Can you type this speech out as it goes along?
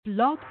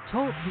Blog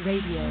Talk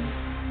Radio.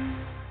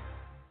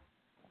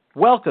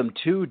 Welcome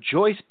to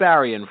Joyce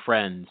Barry and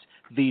Friends,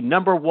 the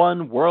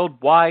 #1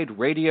 worldwide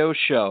radio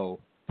show.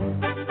 The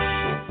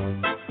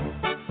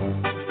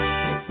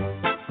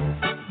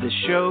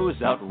show's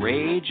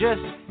outrageous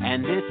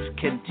and it's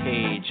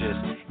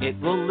contagious. It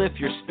will lift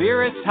your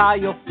spirits high,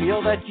 you'll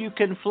feel that you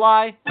can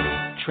fly.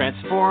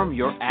 Transform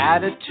your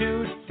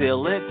attitude,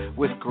 fill it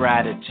with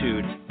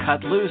gratitude.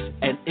 Cut loose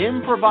and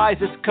improvise.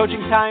 It's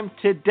coaching time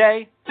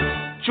today.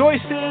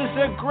 Joyce is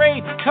a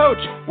great coach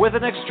with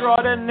an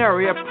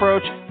extraordinary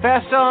approach.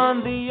 Fast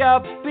on the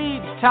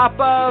upbeat, top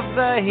of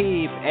the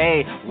heap.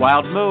 A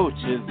wild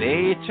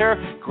motivator,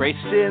 great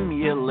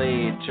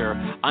stimulator.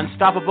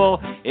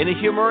 Unstoppable in a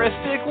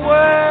humoristic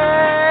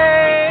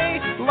way.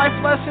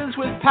 Life lessons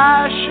with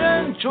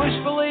passion,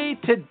 joyfully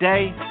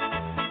today.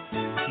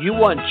 You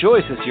want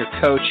Joyce as your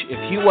coach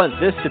if you want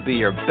this to be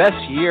your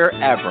best year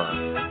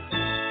ever.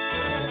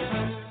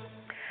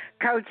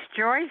 Coach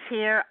Joyce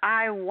here.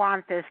 I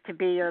want this to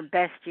be your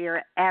best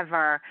year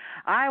ever.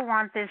 I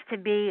want this to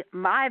be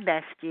my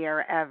best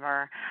year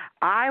ever.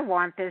 I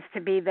want this to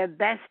be the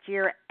best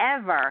year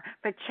ever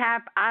for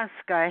Chap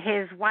Oscar,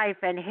 his wife,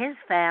 and his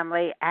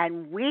family,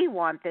 and we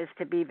want this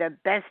to be the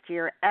best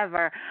year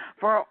ever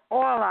for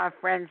all our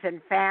friends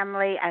and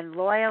family and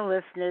loyal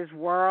listeners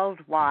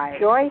worldwide.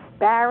 Joyce,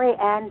 Barry,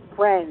 and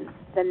Friends,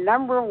 the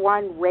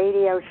 #1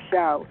 radio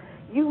show.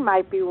 You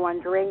might be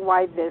wondering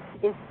why this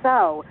is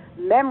so.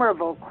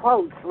 Memorable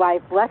quotes,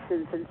 life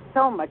lessons, and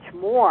so much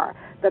more.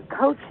 The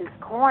Coach's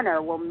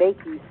Corner will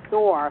make you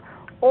soar.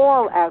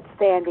 All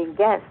outstanding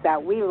guests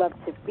that we love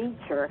to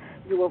feature.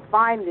 You will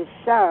find the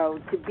show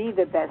to be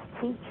the best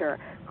teacher.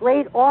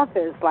 Great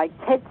authors like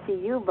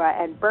Tetsi Yuba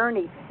and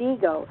Bernie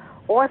Siegel.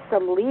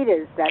 Awesome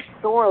leaders that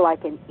soar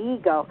like an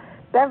eagle.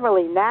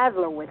 Beverly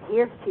Nadler with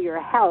Here's to Your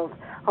Health.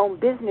 Home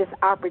business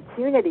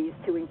opportunities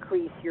to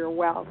increase your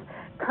wealth.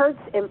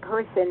 Kurt's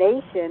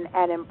impersonation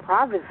and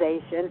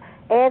improvisation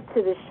add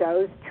to the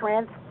show's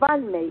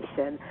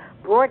transformation,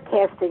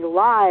 broadcasting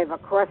live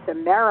across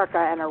America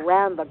and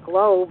around the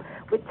globe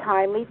with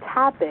timely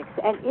topics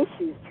and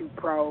issues to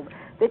probe.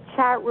 The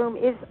chat room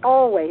is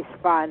always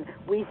fun.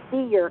 We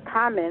see your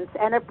comments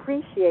and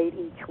appreciate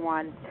each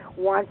one.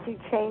 Want to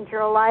change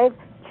your life?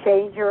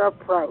 Change your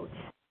approach.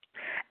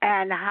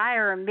 And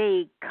hire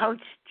me,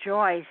 Coach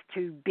Joyce,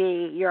 to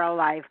be your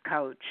life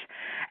coach.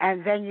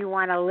 And then you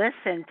want to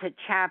listen to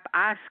Chap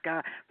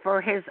Oscar for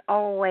his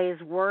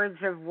always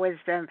words of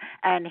wisdom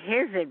and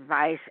his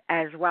advice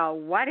as well.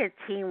 What a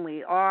team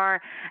we are.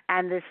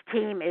 And this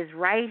team is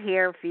right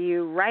here for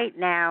you right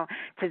now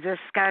to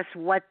discuss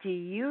what do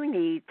you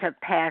need to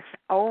pass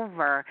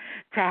over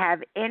to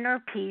have inner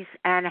peace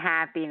and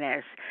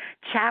happiness.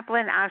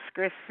 Chaplain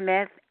Oscar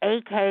Smith,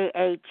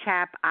 a.k.a.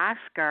 Chap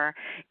Oscar,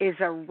 is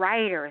a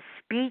writer,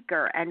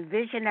 speaker, and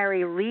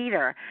visionary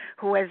leader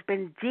who has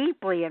been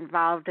deeply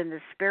involved in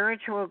the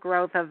spiritual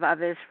growth of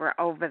others for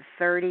over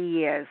 30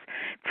 years.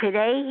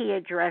 Today he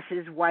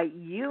addresses what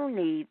you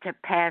need to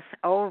pass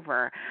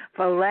over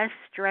for less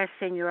stress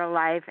in your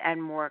life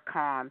and more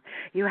calm.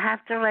 You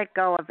have to let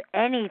go of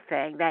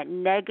anything that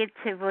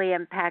negatively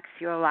impacts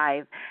your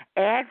life.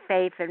 Add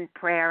faith and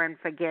prayer and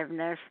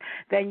forgiveness.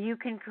 Then you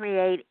can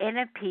create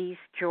inner peace,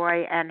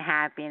 joy, and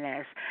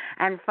happiness.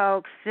 And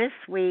folks, this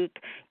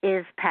week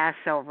is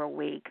Passover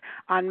week.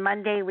 On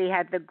Monday, we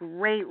had the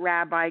great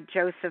Rabbi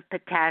Joseph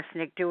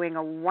Potasnik doing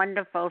a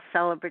wonderful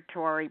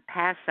celebratory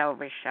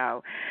Passover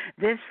show.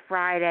 This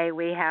Friday,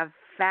 we have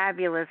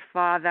fabulous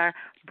Father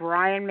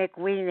Brian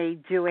McWeeny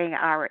doing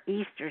our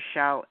Easter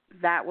show.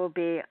 That will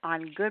be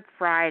on Good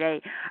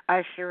Friday,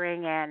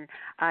 ushering in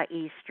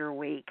Easter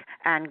week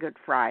and Good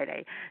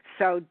Friday.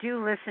 So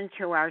do listen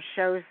to our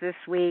shows this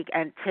week,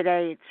 and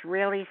today it's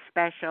really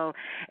special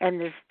in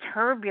this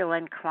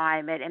turbulent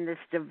climate, in this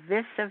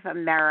divisive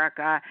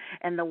America,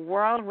 in the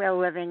world we're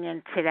living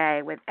in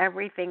today with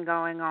everything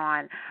going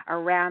on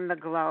around the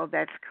globe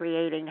that's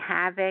creating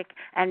havoc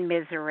and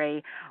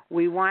misery.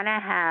 We want to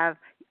have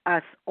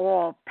us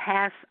all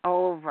pass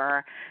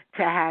over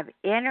to have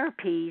inner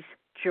peace,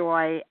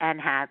 joy,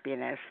 and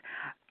happiness.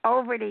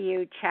 Over to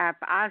you, Chap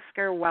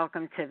Oscar.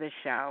 Welcome to the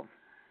show.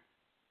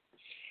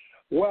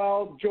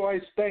 Well,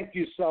 Joyce, thank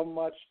you so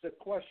much. The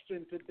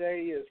question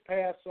today is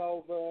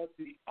Passover.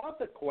 The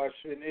other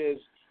question is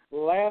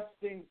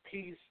lasting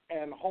peace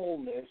and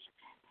wholeness.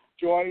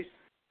 Joyce,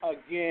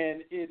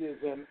 again, it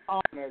is an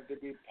honor to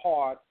be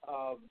part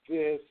of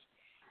this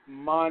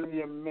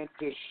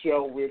monumental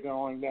show we're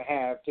going to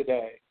have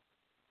today.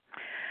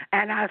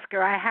 And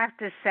Oscar, I have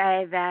to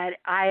say that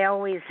I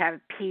always have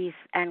peace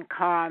and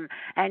calm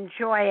and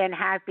joy and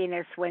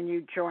happiness when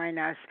you join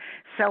us.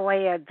 So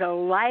we are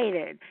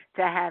delighted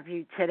to have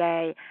you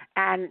today,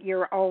 and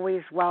you're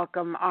always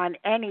welcome on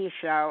any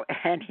show,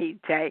 any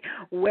day.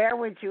 Where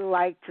would you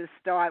like to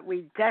start?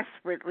 We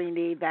desperately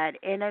need that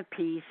inner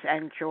peace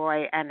and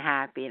joy and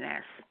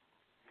happiness.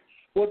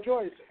 Well,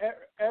 Joyce,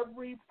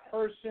 every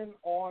person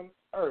on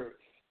earth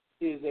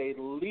is a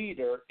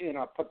leader in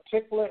a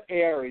particular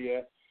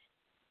area.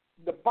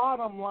 The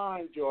bottom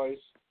line, Joyce,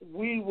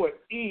 we would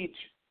each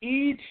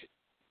each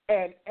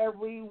and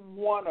every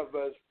one of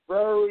us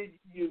very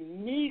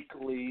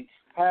uniquely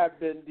have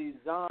been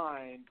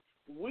designed.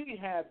 We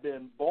have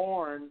been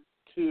born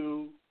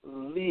to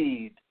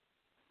lead.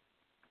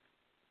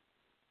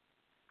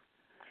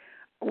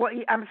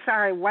 I'm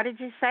sorry, what did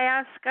you say,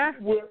 Oscar?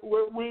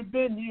 We've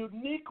been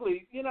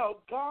uniquely,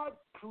 God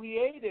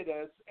created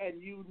us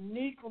and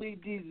uniquely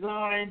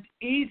designed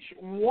each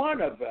one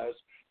of us.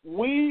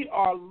 We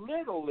are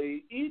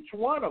literally, each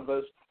one of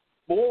us,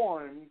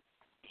 born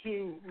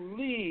to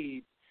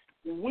lead.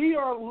 We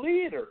are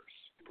leaders.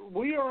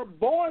 We are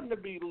born to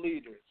be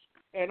leaders.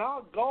 And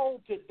our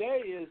goal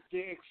today is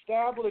to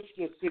establish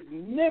the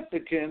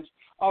significance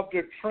of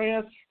the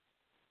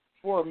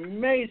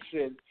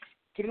transformation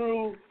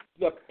through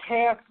the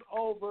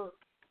Passover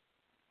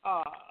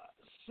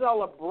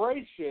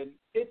celebration.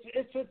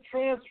 It's a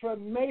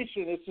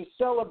transformation. It's a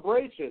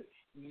celebration.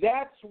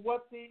 That's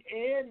what the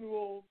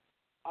annual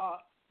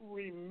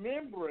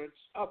remembrance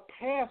of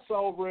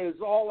Passover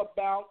is all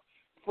about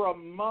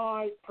from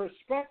my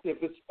perspective.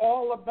 It's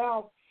all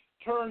about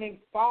turning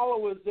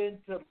followers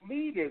into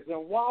leaders.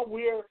 And while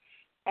we're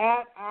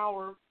at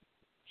our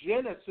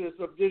genesis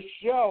of this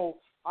show,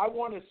 I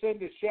want to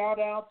send a shout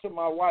out to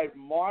my wife,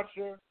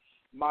 Marsha,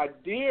 my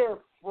dear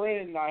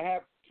friend. I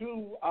have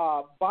two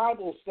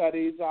Bible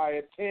studies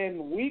I attend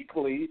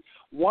weekly.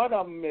 One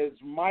of them is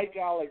Mike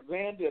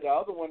Alexander. The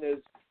other one is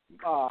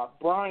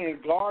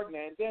Brian Gardner.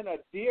 And then a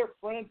dear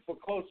friend for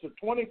close to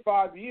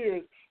 25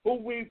 years who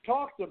we've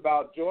talked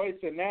about,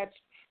 Joyce, and that's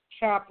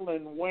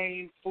Chaplain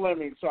Wayne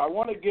Fleming. So I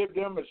want to give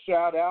them a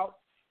shout out.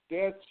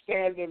 They're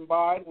standing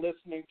by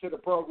listening to the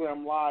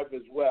program live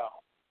as well.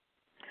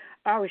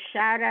 Oh,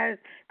 shout out,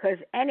 because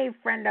any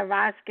friend of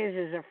Oscar's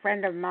is a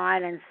friend of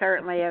mine and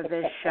certainly of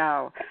this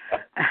show.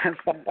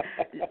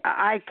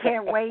 I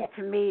can't wait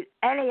to meet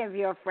any of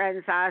your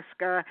friends,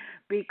 Oscar,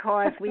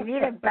 because we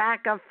need a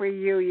backup for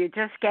you. You're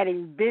just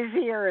getting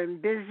busier and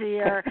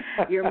busier.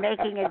 You're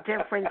making a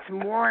difference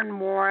more and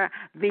more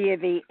via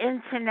the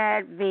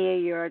internet, via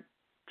your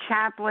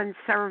chaplain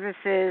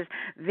services,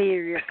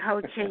 via your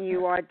coaching.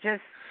 You are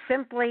just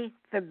simply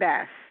the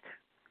best.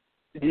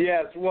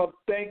 Yes, well,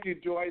 thank you,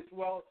 Joyce.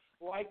 Well,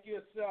 like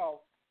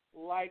yourself,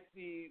 like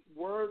the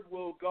word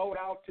will go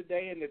out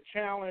today and the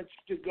challenge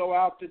to go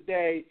out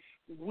today,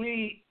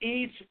 we,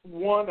 each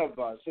one of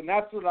us, and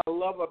that's what I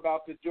love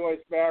about the Joyce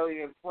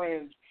Barry and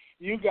Friends,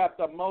 you got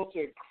the most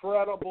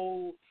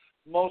incredible,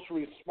 most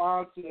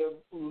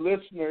responsive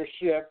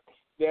listenership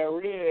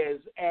there is,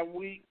 and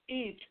we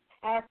each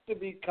have to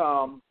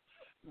become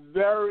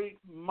very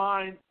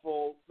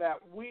mindful that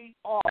we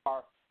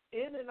are,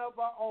 in and of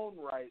our own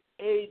right,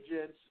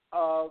 agents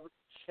of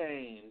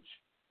change.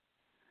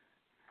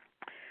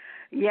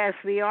 Yes,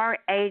 we are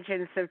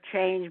agents of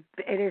change.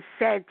 It is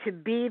said to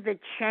be the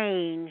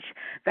change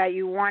that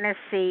you want to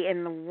see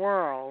in the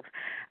world.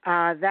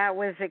 That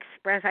was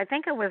expressed, I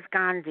think it was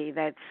Gandhi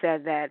that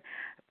said that,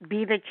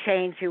 be the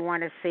change you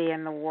want to see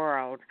in the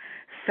world.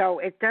 So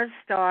it does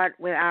start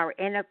with our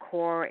inner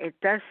core. It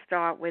does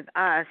start with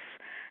us,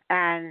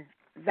 and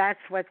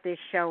that's what this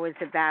show is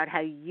about,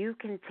 how you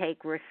can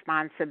take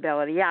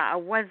responsibility. Yeah,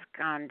 it was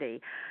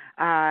Gandhi.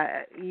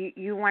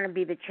 You want to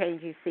be the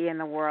change you see in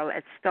the world.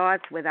 It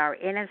starts with our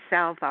inner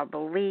self, our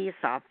beliefs,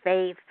 our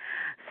faith.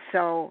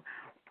 So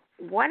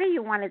what do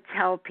you want to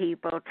tell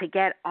people to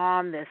get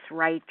on this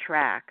right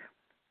track?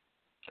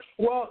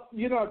 Well,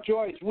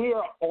 Joyce, we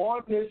are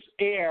on this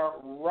air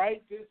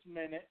right this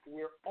minute.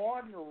 We're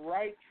on the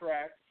right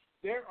track.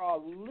 There are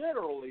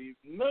literally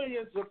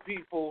millions of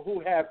people who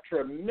have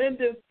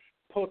tremendous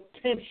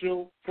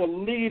potential for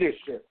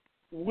leadership.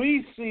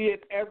 We see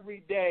it every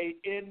day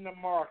in the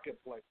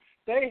marketplace.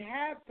 They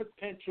have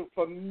potential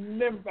for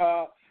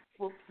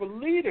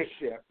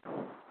leadership,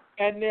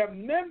 and they're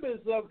members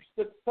of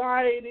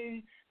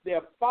society.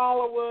 They're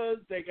followers.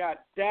 They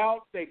got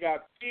doubt. They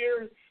got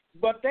fears,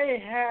 but they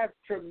have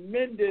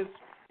tremendous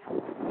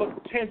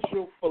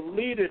potential for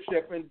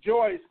leadership. And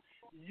Joyce,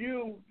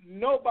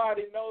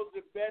 nobody knows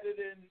it better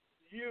than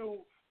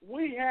you.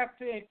 We have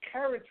to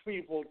encourage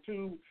people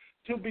to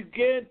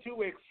begin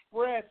to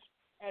express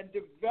and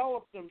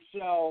develop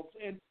themselves.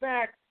 In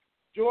fact,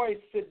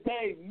 Joyce,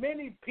 today,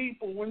 many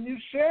people, when you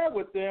share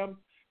with them,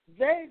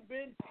 they've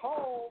been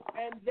told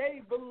and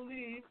they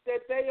believe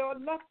that they are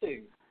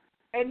nothing.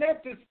 And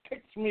that just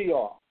ticks me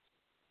off.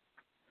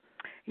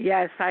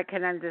 Yes, I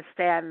can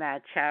understand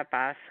that, Chap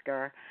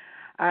Oscar.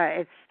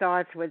 It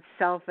starts with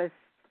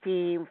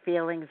self-esteem,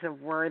 feelings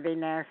of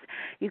worthiness.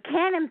 You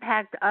can't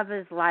impact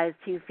others' lives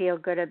till you feel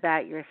good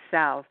about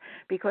yourself,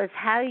 because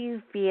how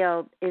you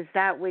feel is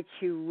that which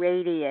you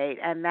radiate,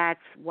 and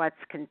that's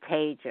what's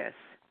contagious.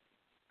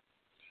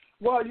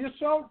 Well, you're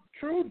so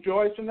true,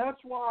 Joyce, and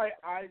that's why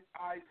I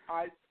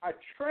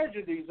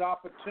treasure these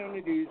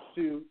opportunities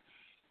to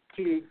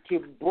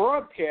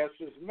broadcast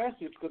this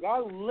message, because I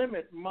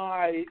limit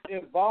my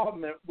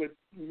involvement with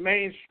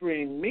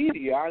mainstream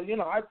media.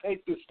 I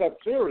take this stuff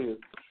serious.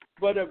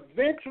 But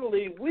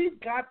eventually, we've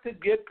got to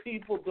get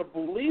people to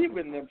believe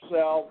in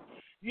themselves.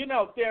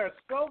 There are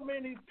so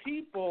many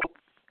people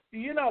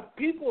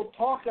people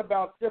talk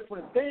about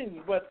different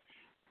things, but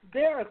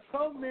there are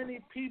so many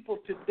people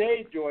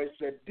today, Joyce,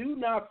 that do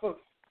not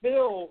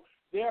fulfill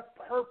their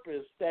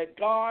purpose that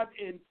God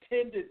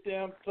intended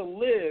them to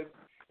live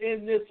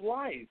in this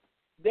life.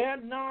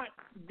 They're not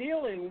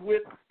dealing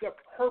with the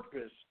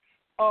purpose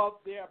of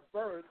their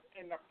birth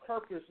and the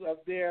purpose of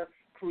their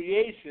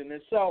creation.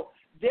 And so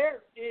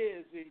there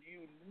is a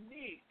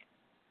unique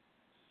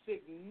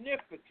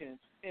significance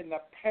in the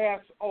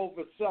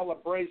Passover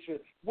celebration,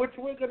 which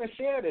we're going to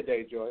share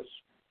today, Joyce.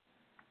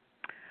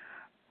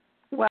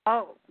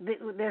 Well,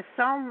 there's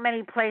so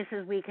many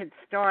places we could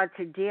start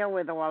to deal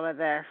with all of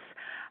this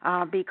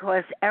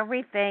because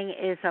everything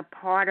is a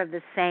part of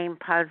the same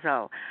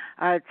puzzle.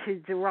 To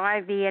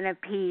derive the inner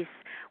peace,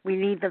 we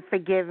need the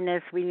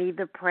forgiveness, we need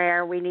the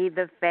prayer, we need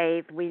the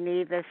faith, we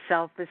need the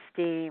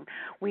self-esteem.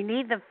 We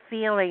need the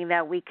feeling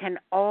that we can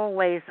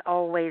always,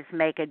 always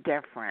make a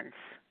difference.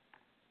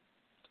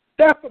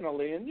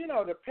 Definitely. And,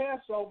 the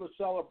Passover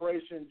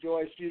celebration,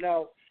 Joyce,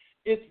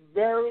 it's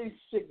very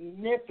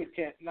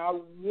significant. And I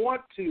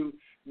want to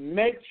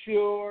make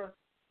sure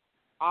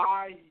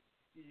I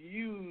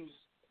use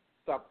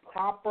the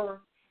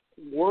proper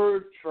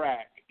word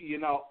track.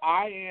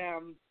 I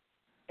am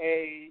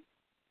a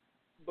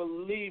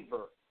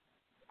believer.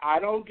 I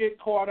don't get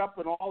caught up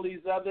in all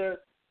these other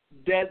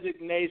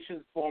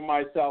designations for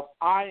myself.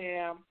 I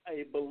am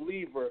a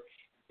believer.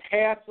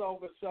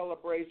 Passover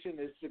celebration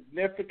is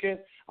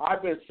significant.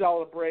 I've been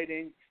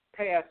celebrating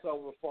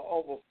Passover for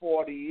over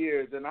 40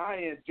 years, and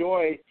I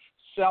enjoy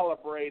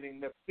celebrating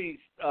the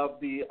Feast of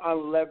the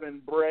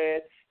Unleavened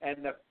Bread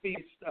and the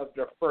Feast of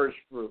the First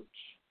Fruits.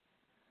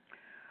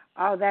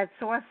 Oh, that's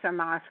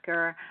awesome,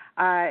 Oscar.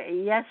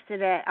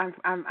 Yesterday,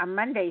 on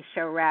Monday's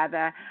show,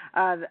 rather,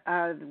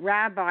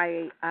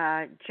 Rabbi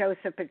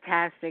Joseph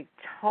Potasnik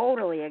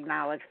totally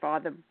acknowledged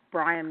Father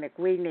Brian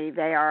McWeeny.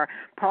 They are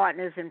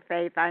partners in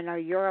faith. I know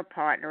you're a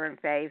partner in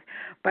faith.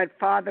 But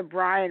Father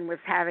Brian was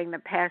having the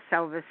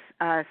Passover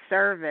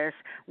service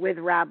with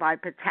Rabbi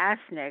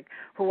Potasnik,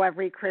 who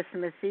every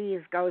Christmas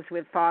Eve goes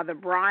with Father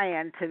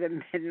Brian to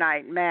the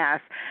midnight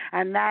mass.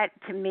 And that,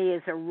 to me,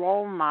 is a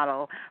role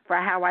model for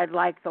how I'd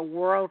like the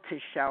world to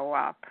show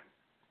up.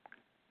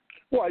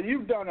 Well,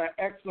 you've done an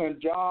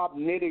excellent job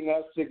knitting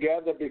us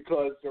together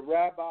because the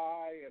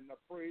rabbi and the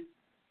priest,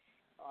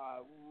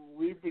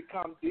 we've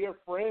become dear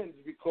friends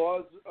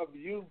because of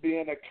you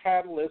being a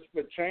catalyst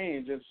for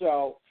change. And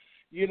so,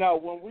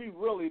 when we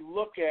really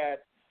look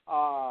at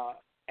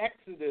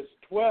Exodus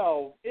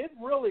 12, it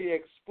really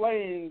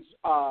explains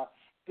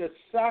the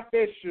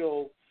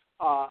sacrificial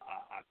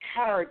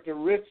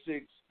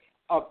characteristics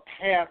of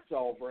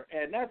Passover.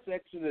 And that's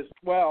Exodus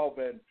 12.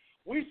 And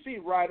we see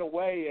right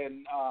away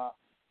in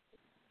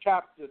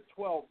chapter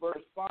 12,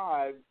 verse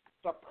 5,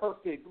 the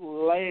perfect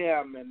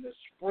lamb and the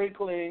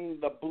sprinkling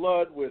the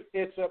blood with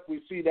hyssop.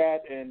 We see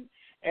that in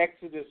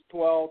Exodus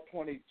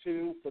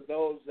 12:22 for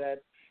those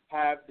that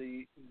have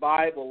the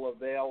Bible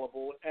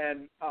available,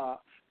 and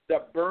the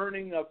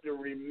burning of the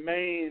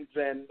remains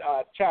in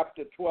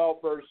chapter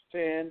 12, verse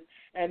 10,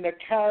 and the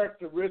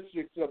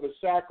characteristics of a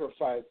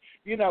sacrifice.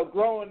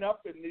 Growing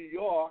up in New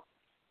York,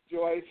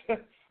 Joyce,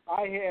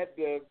 I had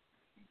the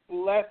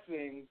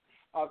blessing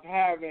of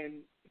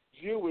having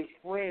Jewish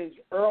friends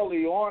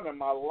early on in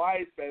my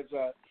life as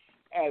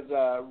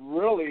a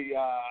really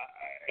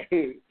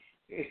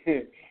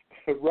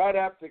right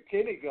after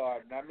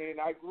kindergarten. I mean,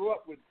 I grew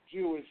up with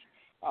Jewish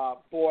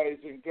boys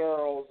and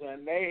girls,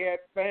 and they had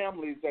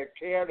families that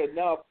cared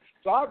enough.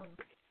 So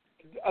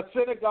a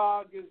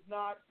synagogue is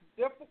not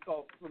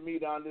difficult for me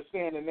to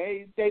understand, and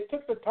they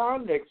took the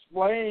time to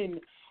explain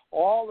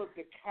all of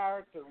the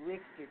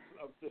characteristics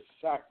of the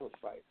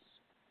sacrifice.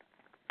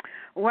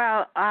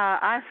 Well,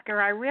 Oscar,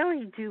 I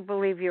really do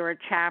believe you're a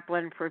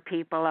chaplain for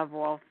people of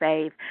all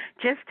faith,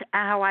 just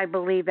how I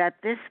believe that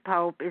this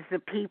Pope is the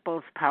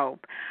people's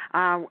Pope.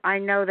 I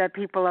know that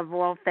people of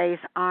all faith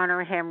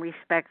honor him,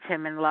 respect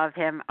him, and love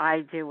him.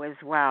 I do as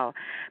well,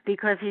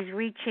 because he's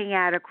reaching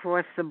out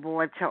across the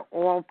board to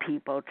all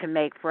people to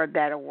make for a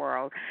better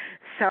world.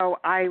 So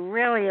I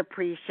really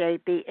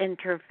appreciate the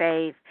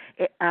interfaith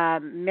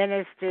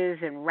ministers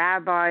and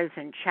rabbis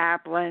and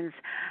chaplains,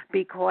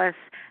 because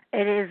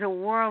it is a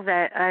world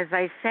that, as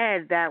I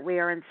said, that we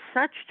are in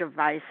such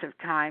divisive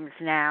times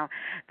now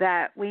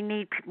that we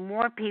need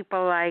more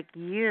people like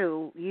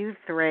you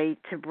three,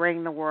 to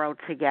bring the world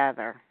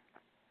together.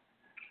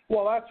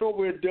 Well, that's what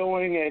we're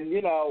doing, and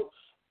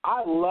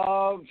I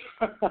love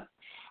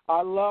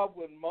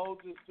when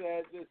Moses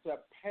says it's a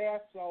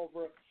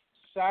Passover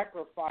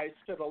sacrifice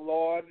to the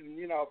Lord,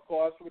 and of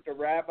course, with the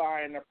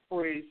rabbi and the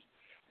priest,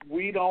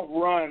 we don't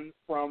run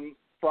from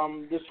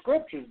the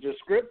Scriptures. The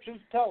Scriptures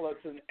tell us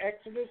in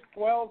Exodus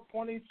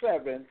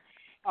 12:27,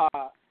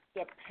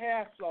 the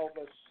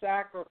Passover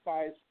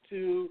sacrifice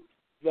to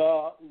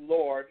the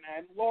Lord,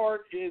 and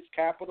Lord is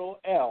capital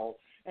L.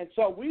 And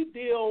so we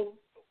deal,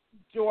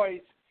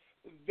 Joyce,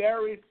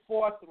 very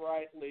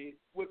forthrightly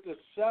with the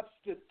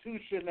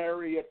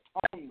substitutionary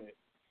atonement.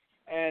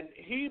 And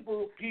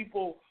Hebrew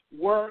people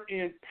were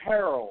in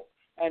peril,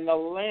 and the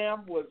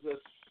lamb was a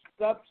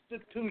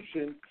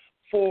substitution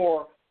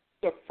for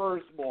the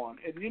firstborn.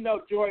 And,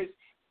 Joyce,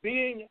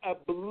 being a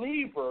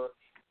believer,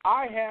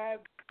 I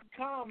have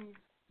become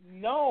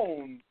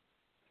known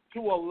to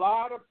a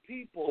lot of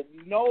people,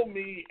 know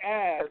me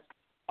as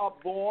a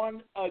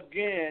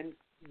born-again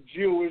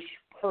Jewish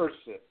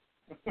person.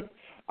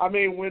 I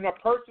mean, when a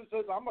person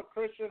says, I'm a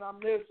Christian, I'm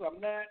this, I'm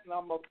that, and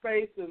I'm a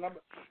faith,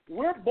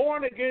 we're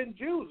born-again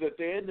Jews at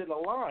the end of the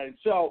line.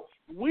 So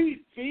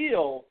we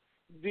feel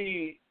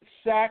the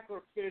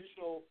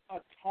sacrificial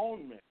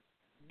atonement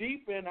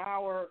deep in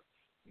our,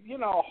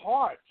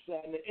 hearts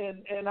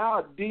and in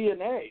our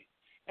DNA.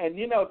 And,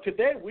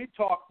 today we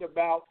talked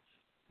about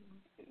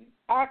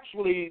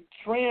actually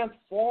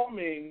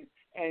transforming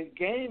and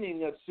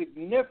gaining a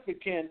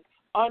significant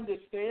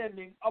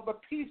understanding of a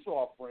peace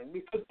offering,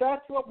 because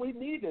that's what we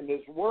need in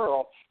this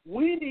world.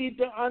 We need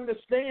to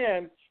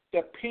understand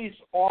the peace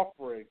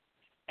offering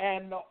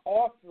and the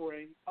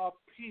offering of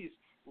peace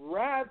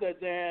rather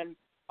than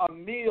a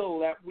meal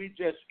that we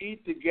just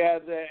eat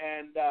together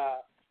and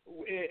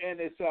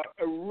it's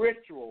a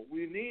ritual.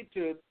 We need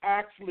to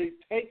actually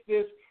take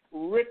this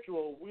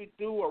ritual we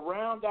do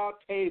around our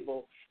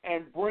table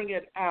and bring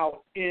it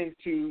out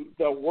into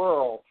the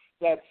world,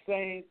 that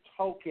same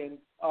token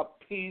of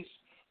peace,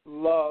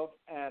 love,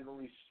 and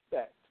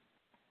respect.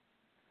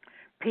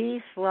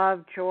 Peace,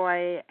 love,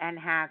 joy, and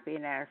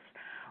happiness.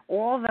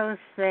 All those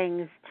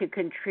things to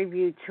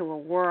contribute to a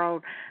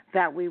world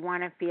that we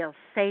want to feel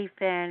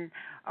safe in,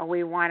 or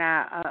we want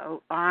to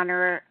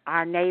honor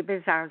our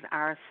neighbors,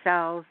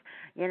 ourselves.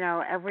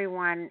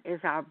 Everyone is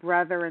our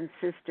brother and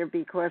sister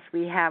because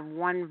we have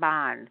one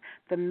bond,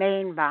 the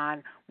main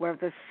bond. We're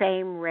the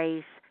same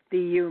race, the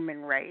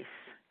human race.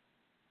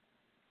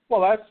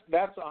 Well,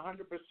 that's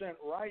 100%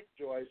 right,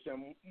 Joyce.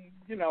 And,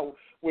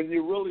 when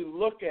you really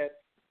look at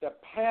the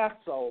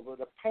Passover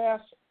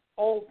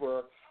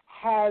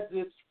has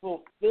its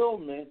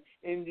fulfillment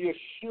in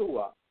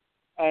Yeshua.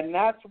 And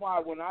that's why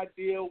when I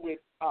deal with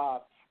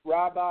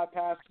Rabbi,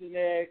 Pastor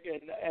Nick,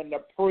 and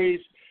the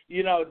priest,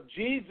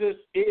 Jesus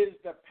is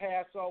the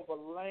Passover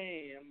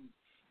lamb,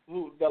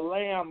 the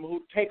lamb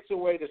who takes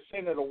away the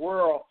sin of the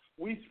world.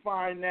 We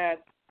find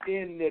that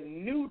in the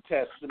New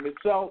Testament.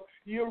 So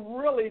you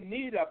really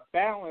need a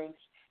balance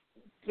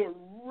to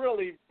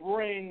really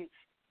bring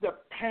the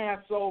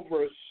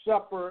Passover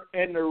supper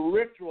and the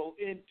ritual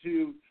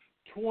into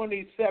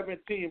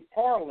 2017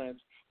 parlance.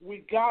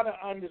 We got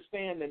to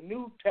understand the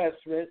New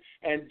Testament,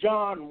 and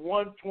John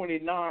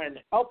 1:29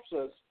 helps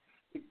us.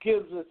 It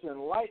gives us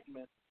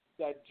enlightenment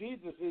that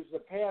Jesus is the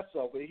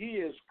Passover. He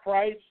is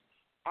Christ,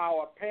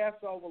 our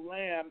Passover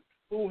lamb,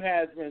 who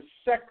has been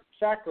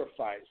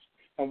sacrificed.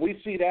 And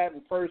we see that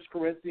in 1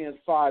 Corinthians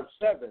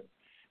 5:7.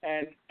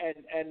 And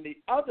the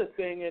other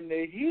thing in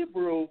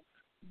the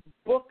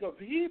book of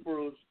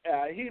Hebrews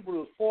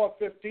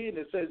 4:15,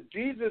 it says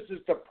Jesus is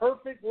the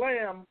perfect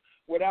lamb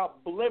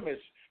without blemish.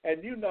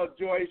 And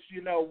Joyce,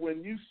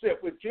 when you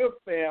sit with your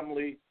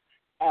family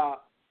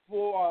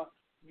for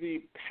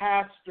the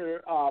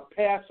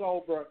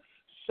Passover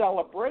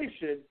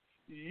celebration,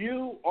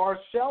 you are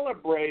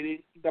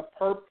celebrating the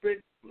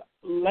perfect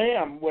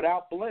lamb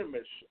without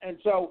blemish. And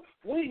so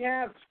we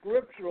have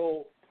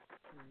scriptural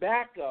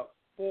backup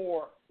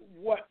for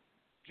what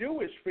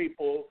Jewish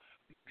people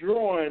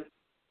do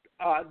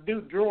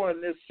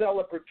during this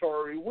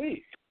celebratory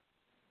week.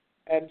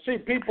 And see,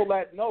 people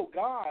that know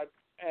God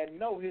and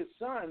know His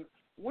Son,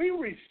 we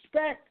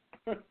respect.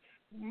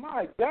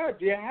 My God,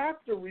 you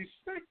have to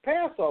respect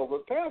Passover.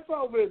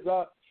 Passover is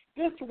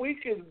this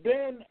week has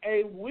been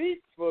a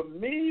week for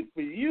me,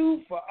 for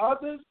you, for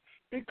others,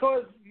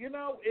 because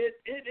it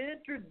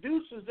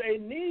introduces a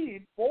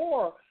need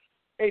for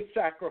a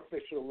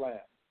sacrificial lamb.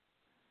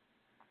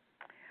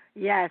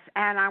 Yes,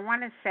 and I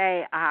want to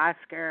say,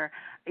 Oscar,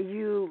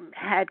 you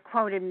had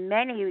quoted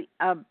many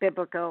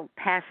biblical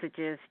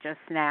passages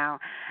just now,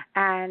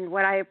 and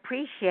what I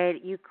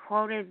appreciate, you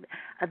quoted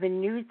the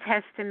New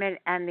Testament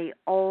and the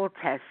Old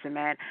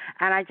Testament,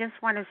 and I just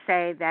want to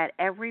say that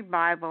every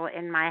Bible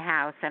in my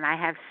house, and I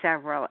have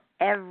several,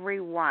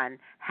 every one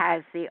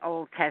has the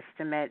Old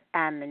Testament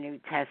and the New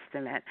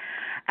Testament.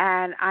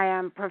 And I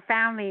am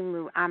profoundly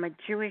moved. I'm a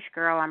Jewish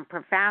girl. I'm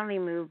profoundly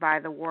moved by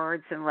the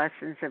words and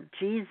lessons of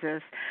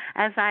Jesus,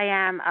 as I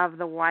am of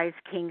the wise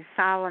King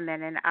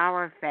Solomon in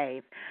our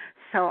faith.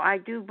 So I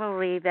do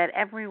believe that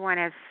everyone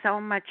has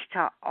so much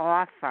to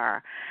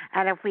offer.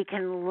 And if we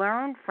can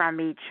learn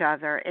from each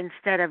other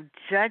instead of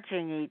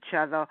judging each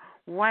other,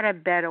 what a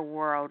better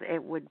world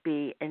it would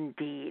be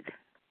indeed.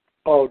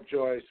 Oh,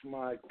 Joyce,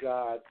 my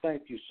God,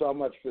 thank you so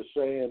much for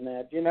saying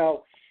that.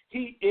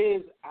 He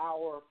is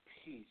our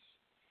peace.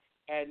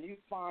 And you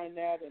find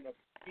that in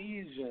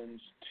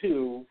Ephesians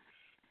 2,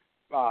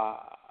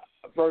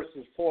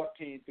 verses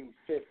 14 through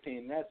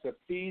 15. That's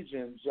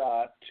Ephesians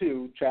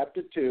 2,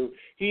 chapter 2.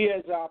 He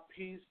is our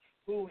peace,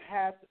 who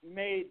hath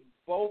made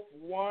both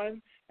one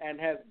and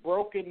has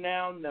broken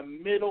down the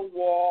middle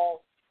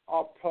wall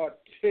of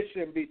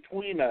partition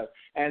between us.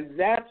 And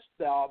that's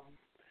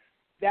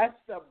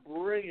the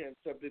brilliance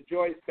of the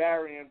Joyce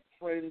Barry and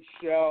Friends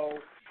show.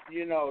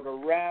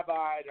 the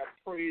rabbi, the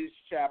priest,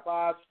 Chap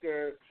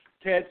Oscar,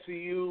 Ted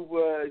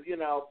Siuba,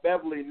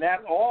 Beverly, Nat,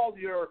 all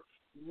your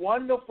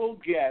wonderful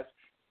guests.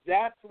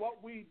 That's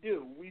what we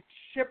do. We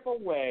chip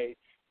away,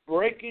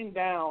 breaking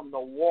down the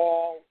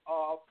wall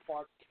of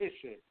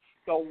partition,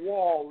 the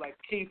wall that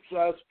keeps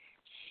us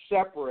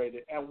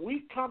separated. And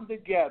we come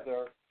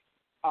together.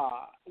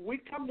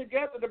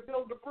 To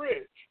build a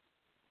bridge.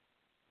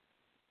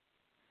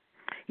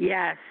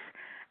 Yes,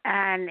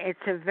 and it's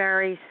a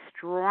very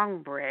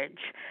strong bridge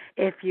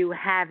if you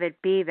have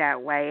it be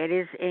that way. It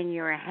is in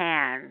your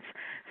hands.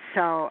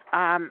 So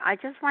I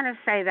just want to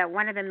say that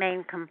one of the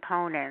main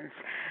components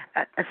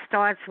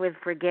starts with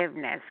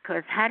forgiveness,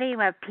 because how do you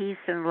have peace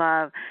and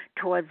love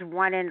towards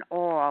one and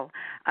all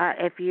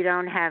if you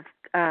don't have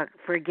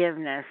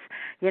forgiveness?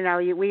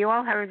 We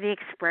all heard the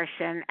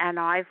expression, an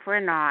eye for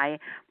an eye,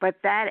 but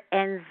that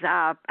ends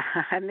up,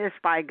 and this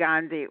by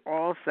Gandhi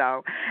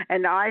also,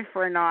 an eye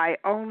for an eye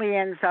only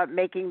ends up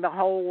making the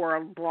whole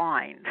world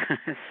blind.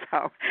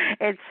 So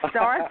it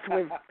starts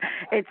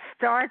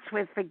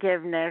with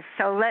forgiveness.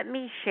 So let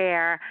me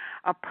share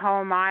a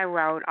poem I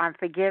wrote on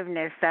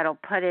forgiveness that'll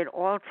put it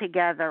all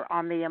together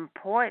on the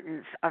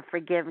importance of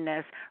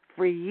forgiveness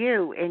for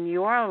you in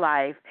your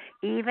life,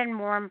 even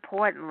more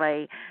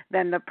importantly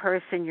than the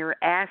person you're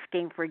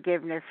asking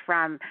forgiveness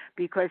from,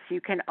 because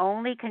you can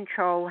only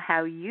control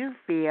how you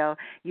feel.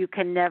 You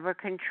can never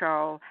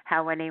control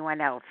how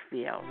anyone else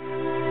feels.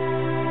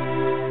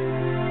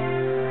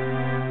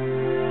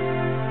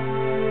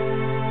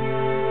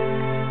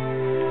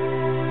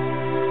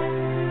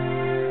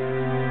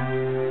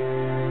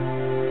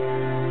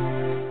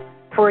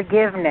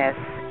 Forgiveness,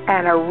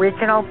 an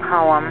original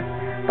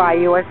poem by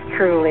yours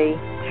truly,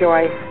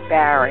 Joyce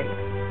Barry.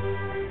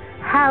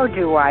 How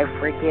do I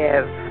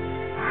forgive?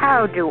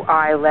 How do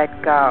I let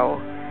go?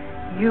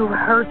 You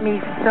hurt me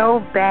so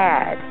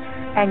bad,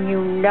 and you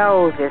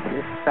know this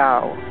is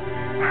so.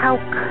 How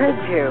could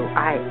you,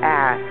 I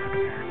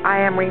ask? I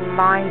am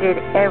reminded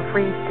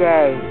every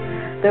day.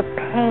 The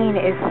pain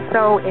is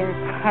so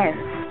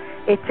intense,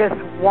 it just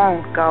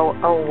won't go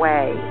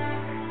away.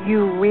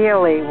 You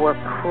really were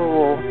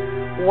cruel.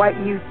 What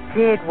you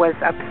did was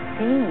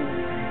obscene.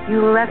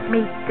 You left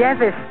me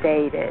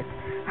devastated.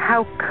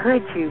 How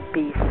could you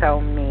be so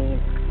mean?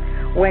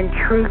 When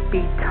truth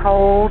be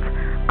told,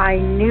 I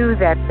knew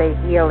that the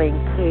healing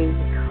key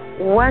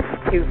was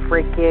to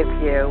forgive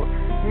you,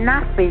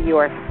 not for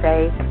your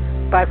sake,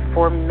 but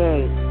for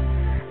me.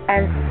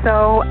 And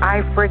so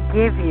I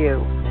forgive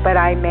you, but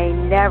I may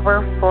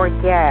never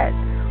forget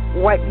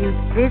what you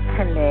did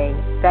to me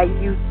that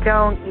you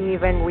don't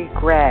even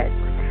regret.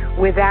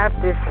 Without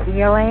this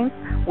healing,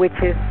 which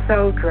is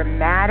so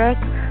dramatic,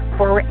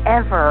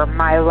 forever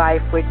my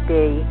life would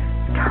be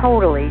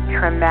totally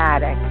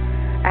traumatic.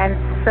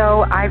 And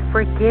so I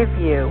forgive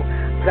you,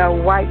 though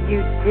what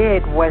you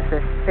did was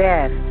a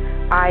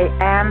sin. I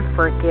am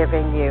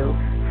forgiving you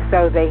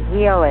so the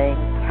healing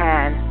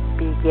can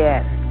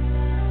begin.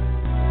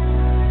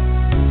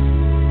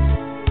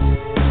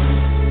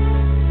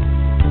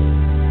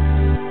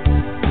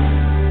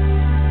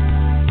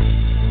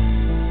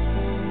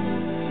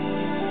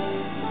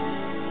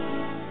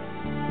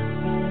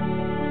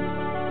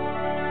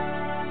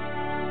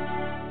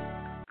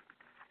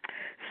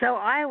 So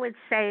I would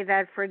say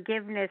that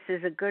forgiveness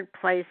is a good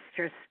place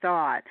to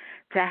start,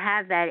 to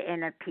have that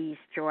inner peace,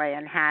 joy,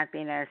 and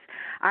happiness.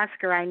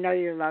 Oscar, I know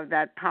you love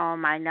that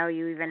poem. I know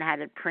you even had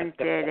it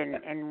printed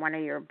in one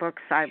of your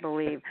books, I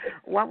believe.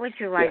 What would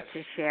you like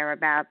to share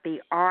about the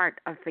art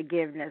of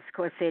forgiveness?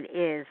 Because it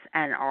is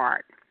an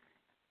art.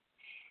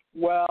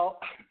 Well,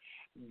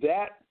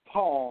 that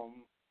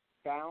poem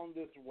found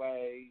its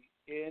way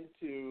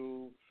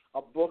into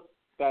a book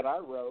that I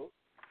wrote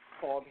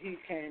called He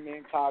Came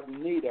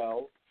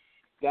Incognito.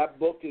 That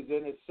book is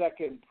in its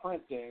second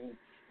printing,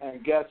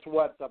 and guess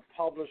what? The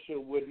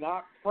publisher would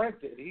not print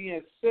it. He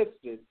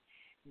insisted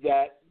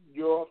that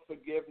your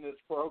forgiveness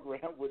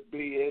program would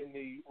be in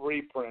the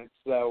reprint.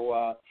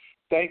 So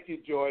thank you,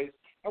 Joyce.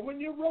 And when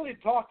you really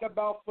talk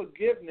about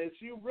forgiveness,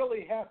 you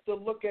really have to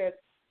look at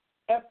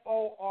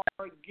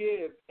F-O-R,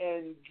 give,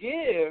 and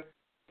give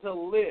to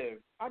live.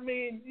 I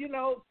mean,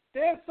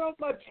 there's so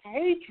much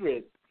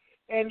hatred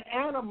and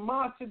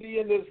animosity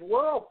in this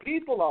world.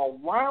 People are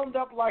wound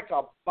up like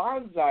a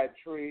bonsai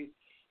tree,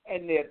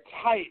 and they're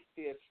tight,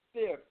 they're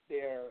stiff,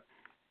 they're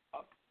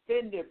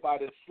offended by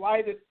the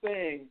slightest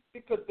thing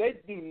because they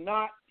do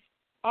not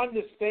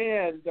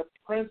understand the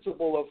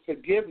principle of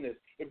forgiveness.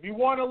 If you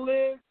want to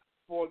live,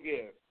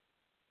 forgive.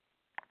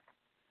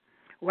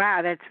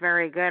 Wow, that's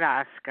very good,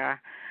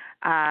 Oscar.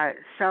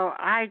 So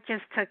I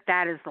just took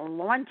that as the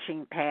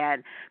launching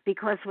pad,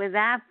 because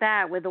without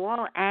that, with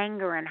all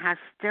anger and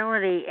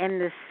hostility in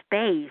the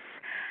space,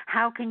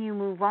 how can you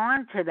move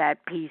on to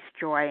that peace,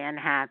 joy, and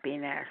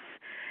happiness?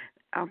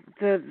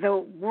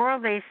 The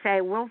world, they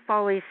say, Will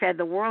Foley said,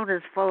 the world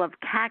is full of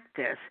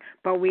cactus,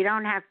 but we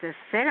don't have to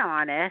sit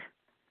on it.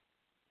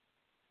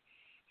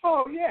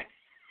 Oh, yeah.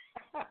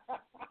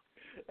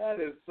 That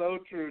is so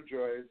true,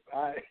 Joyce.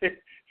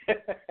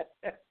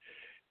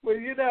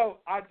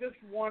 Well, I just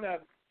want to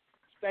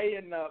stay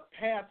in the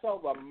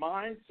Passover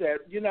mindset.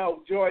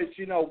 Joyce,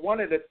 one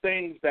of the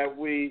things that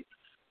we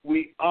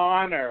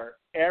honor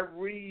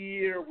every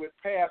year with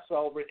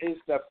Passover is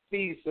the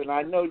feast, and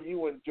I know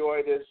you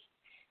enjoy this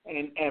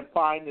and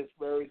find this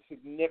very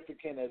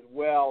significant as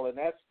well, and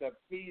that's the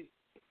Feast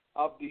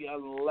of the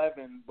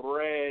Unleavened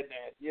Bread,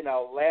 and,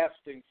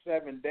 lasting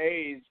 7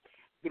 days,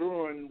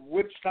 during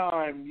which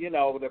time,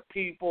 the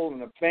people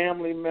and the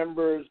family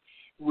members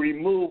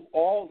remove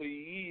all the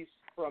yeast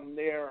from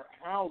their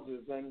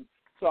houses. And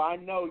so I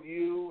know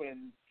you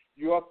and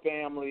your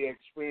family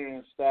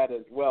experienced that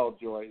as well,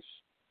 Joyce.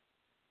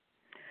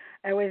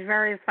 It was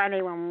very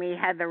funny when we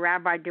had the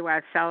rabbi do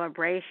our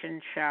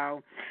celebration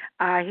show.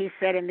 He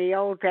said in the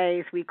old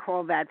days we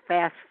called that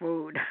fast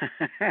food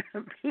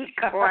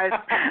because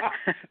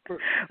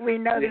we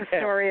know the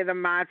story of the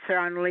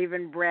matzah,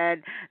 unleavened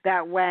bread,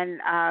 that when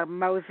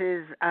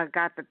Moses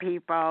got the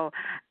people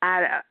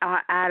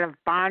out of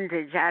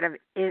bondage, out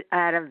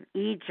of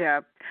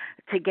Egypt,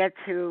 to get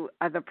to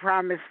the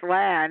promised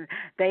land,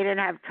 they didn't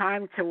have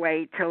time to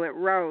wait till it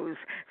rose.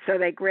 So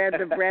they grabbed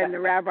the bread, and the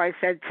rabbi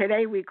said,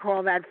 today we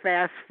call that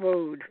fast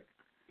food.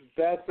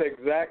 That's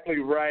exactly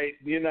right.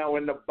 In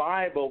the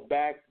Bible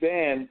back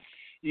then,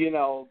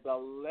 the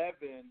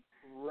leaven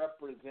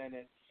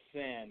represented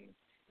sin.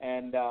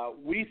 And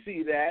we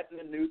see that in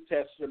the New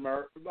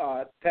Testament.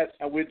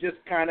 We're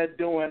just kind of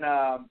doing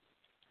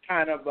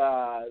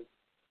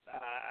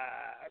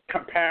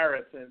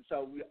comparison.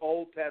 So the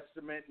Old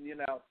Testament,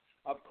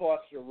 of course,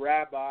 the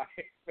rabbi,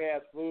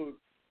 fast food.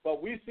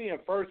 But we see in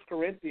 1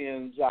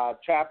 Corinthians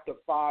chapter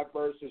 5,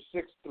 verses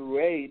 6 through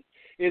 8,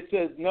 it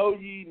says, know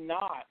ye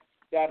not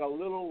that a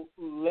little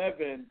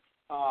leaven,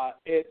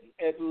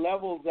 it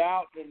levels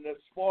out and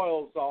it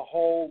spoils the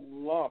whole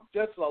lump.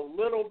 Just a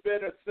little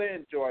bit of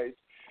sin, Joyce.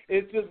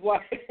 It's just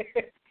like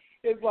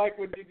it's like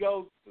when you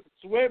go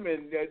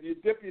swimming and you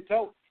dip your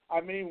toe.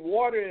 I mean,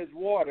 water is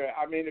water.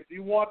 I mean, if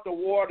you want the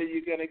water,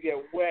 you're going to get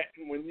wet.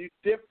 And when you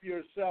dip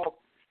yourself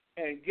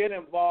and get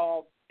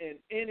involved in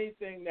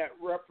anything that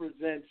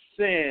represents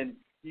sin,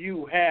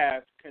 you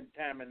have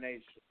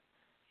contamination.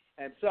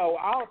 And so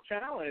our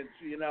challenge,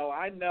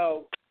 I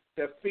know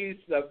the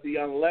Feast of the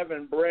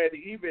Unleavened Bread,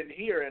 even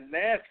here in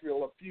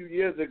Nashville a few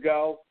years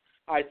ago,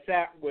 I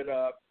sat with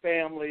a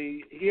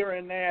family here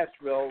in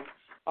Nashville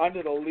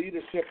under the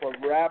leadership of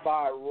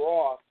Rabbi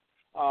Ross,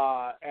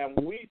 and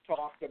we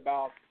talked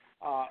about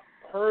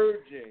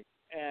purging,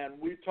 and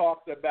we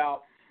talked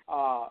about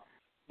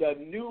the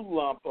new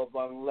lump of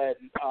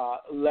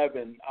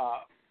unleavened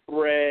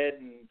bread,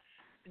 and,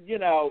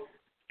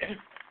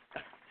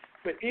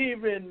 but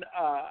even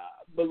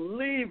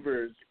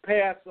believers,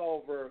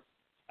 Passover,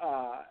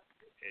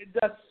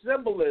 the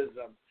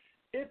symbolism,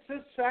 it's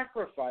a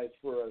sacrifice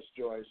for us,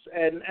 Joyce,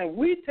 and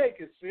we take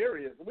it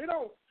serious. We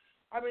don't,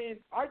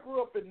 I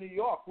grew up in New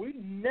York. We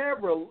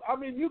never,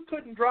 you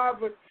couldn't drive,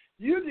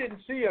 you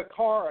didn't see a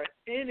car or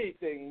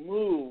anything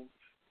move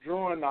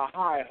during the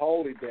high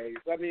holy days.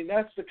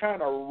 That's the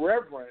kind of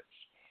reverence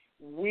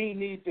we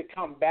need to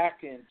come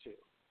back into.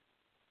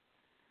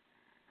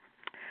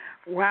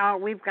 Well,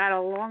 we've got a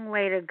long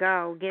way to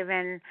go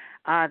given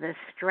the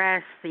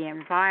stress, the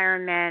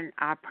environment,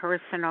 our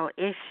personal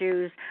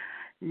issues,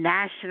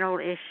 national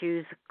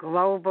issues,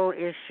 global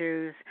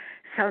issues.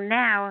 So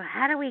now,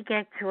 how do we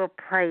get to a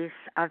place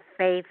of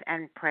faith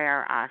and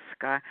prayer,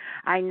 Oscar?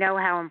 I know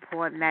how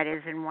important that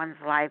is in one's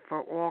life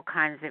for all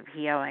kinds of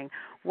healing.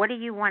 What do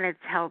you want to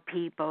tell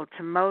people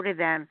to motivate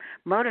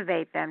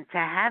them to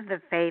have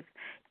the faith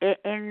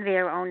in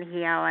their own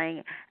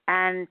healing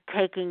and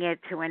taking it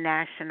to a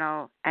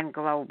national and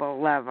global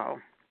level?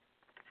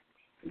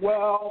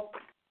 Well,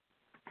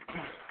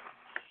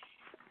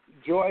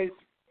 Joyce,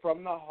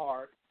 from the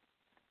heart,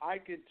 I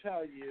can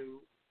tell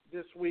you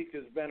this week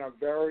has been a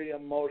very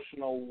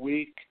emotional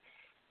week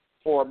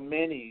for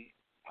many.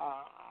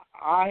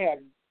 I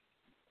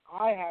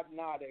have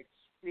not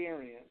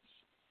experienced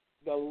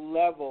the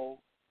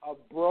level of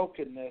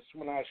brokenness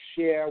when I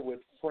share with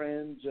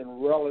friends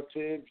and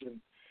relatives,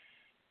 and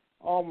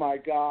oh my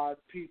God,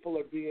 people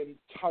are being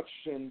touched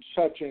in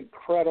such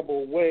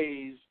incredible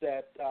ways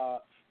that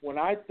when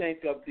I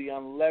think of the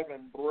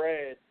unleavened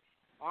bread,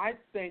 I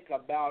think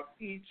about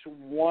each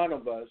one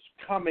of us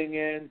coming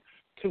in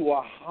to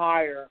a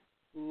higher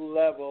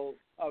level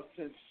of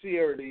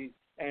sincerity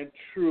and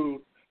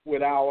truth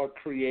with our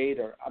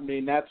Creator.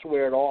 That's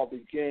where it all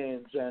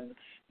begins, and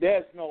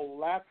there's no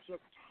lapse of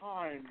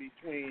time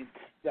between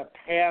the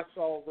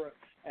Passover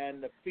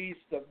and the Feast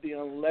of the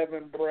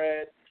Unleavened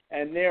Bread,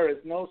 and there is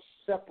no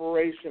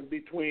separation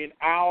between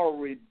our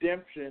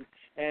redemption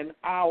and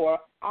our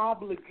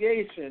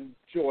obligation,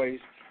 Joyce,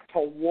 to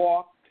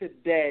walk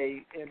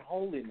today in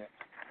holiness.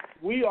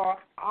 We are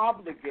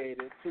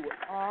obligated to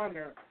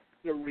honor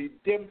the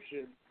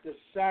redemption, the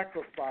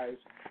sacrifice,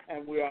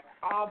 and we are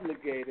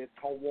obligated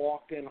to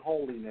walk in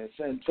holiness.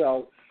 And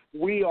so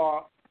we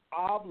are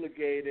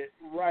obligated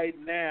right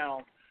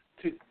now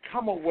to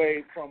come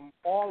away from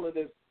all of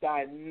this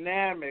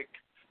dynamic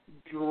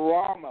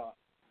drama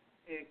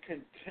in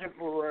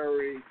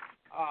contemporary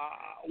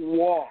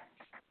walk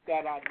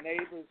that our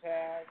neighbors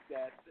have,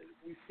 that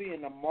we see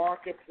in the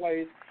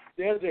marketplace.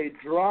 There's a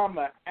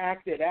drama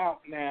acted out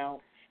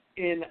now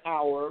in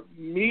our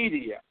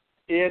media,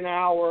 in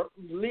our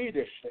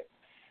leadership.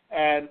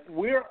 And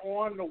we're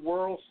on the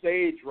world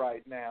stage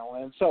right now.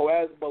 And so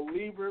as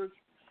believers,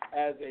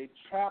 as a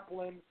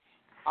chaplain,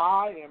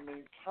 I am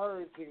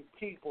encouraging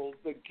people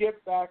to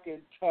get back in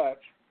touch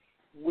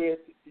with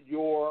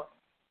your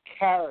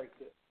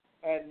character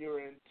and your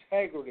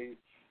integrity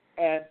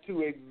and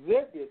to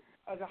exhibit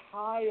a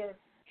higher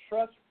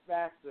trust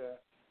factor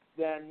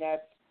than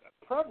that's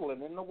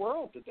prevalent in the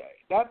world today.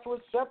 That's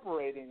what's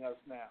separating us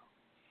now.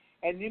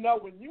 And, you know,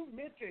 when you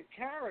mention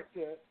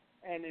character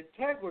and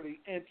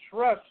integrity and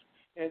trust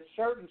in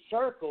certain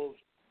circles,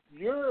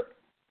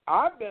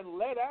 I've been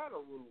let out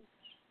of rooms.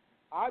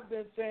 I've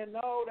been saying,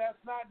 no, that's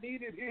not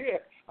needed here.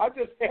 I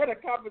just had a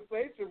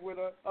conversation with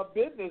a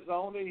business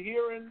owner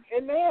here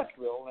in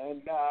Nashville.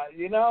 And,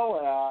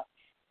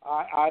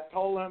 I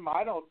told him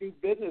I don't do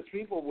business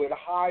people with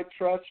high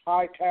trust,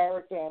 high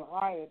character, and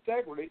high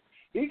integrity.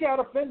 He got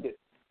offended.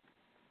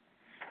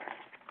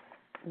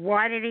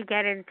 Why did he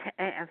get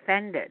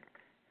offended?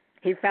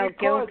 He felt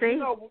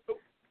guilty?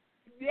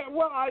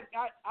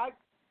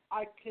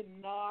 I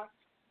cannot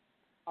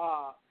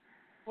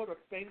put a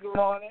finger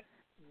on it,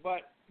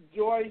 but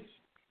Joyce,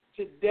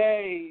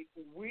 today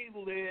we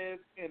live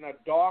in a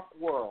dark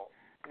world.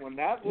 When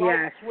that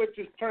light switch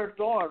is turned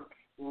on,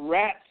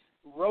 rats,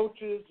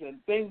 roaches,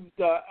 and things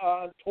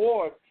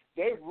untoward,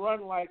 they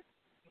run like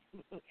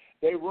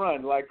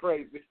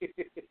crazy.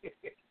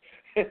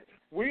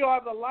 We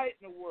are the light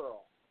in the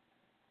world.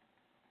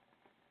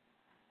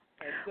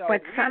 So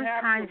but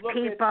sometimes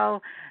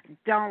people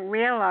don't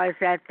realize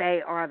that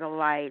they are the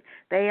light.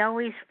 They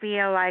always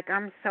feel like,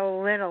 I'm so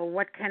little,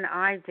 what can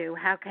I do?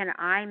 How can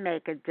I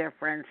make a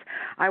difference?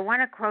 I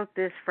want to quote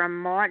this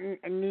from Martin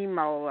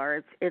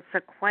Niemöller. It's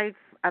quite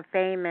a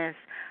famous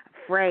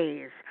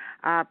phrase.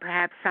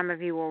 Perhaps some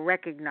of you will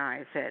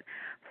recognize it.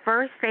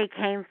 First, they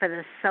came for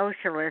the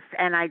socialists,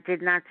 and I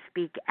did not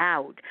speak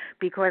out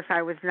because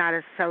I was not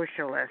a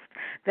socialist.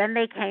 Then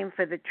they came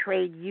for the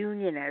trade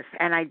unionists,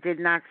 and I did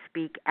not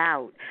speak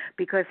out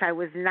because I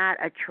was not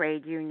a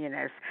trade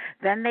unionist.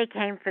 Then they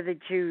came for the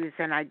Jews,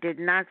 and I did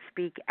not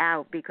speak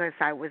out because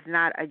I was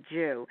not a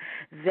Jew.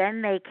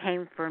 Then they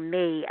came for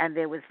me, and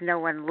there was no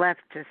one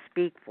left to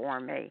speak for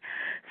me.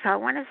 So I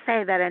want to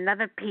say that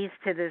another piece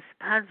to this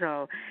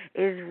puzzle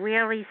is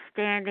really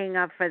standing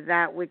up for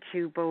that which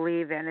you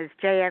believe in. As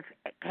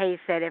JFK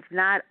said, if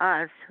not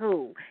us,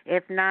 who?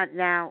 If not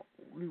now,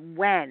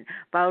 when?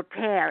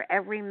 Voltaire,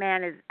 every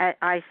man is,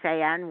 I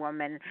say, and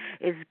woman,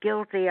 is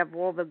guilty of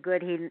all the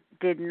good he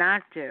did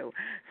not do.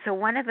 So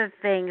one of the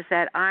things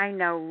that I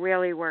know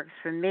really works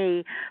for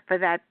me for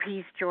that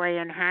peace, joy,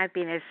 and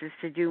happiness is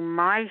to do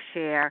my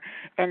share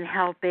in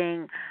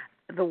helping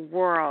the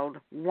world,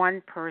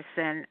 one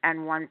person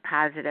and one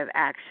positive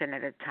action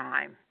at a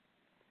time.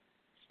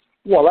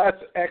 Well,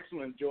 that's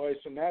excellent, Joyce,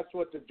 and that's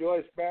what the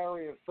Joyce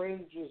Barry and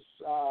Friends is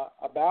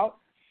about.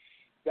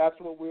 That's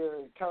what we're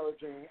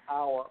encouraging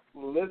our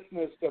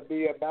listeners to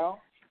be about,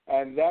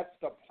 and that's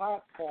the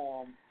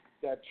platform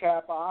that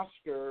Chap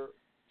Oscar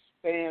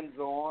stands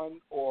on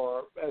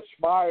or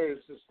aspires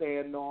to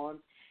stand on,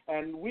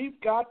 and we've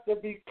got to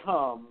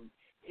become,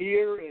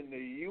 here in the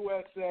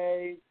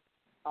USA,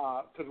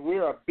 because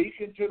we're a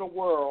beacon to the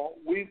world,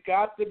 we've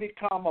got to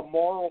become a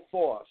moral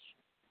force.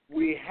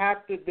 We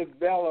have to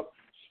develop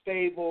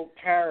stable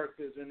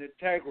characters and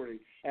integrity.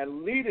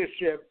 And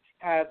leadership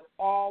has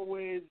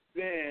always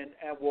been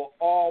and will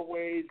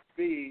always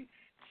be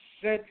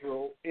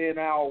central in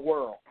our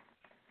world.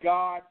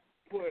 God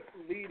put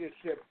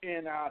leadership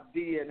in our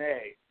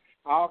DNA.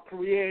 Our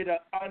Creator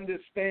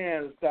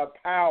understands the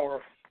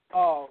power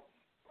of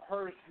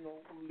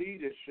personal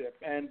leadership.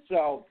 And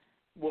so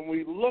when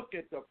we look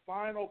at the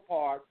final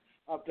part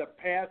of the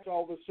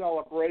Passover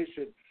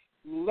celebration,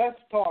 let's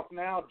talk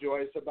now,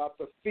 Joyce, about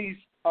the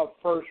Feast of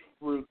First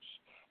Fruits.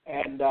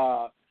 And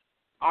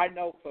I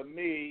know for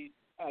me,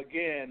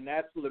 again,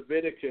 that's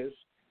Leviticus.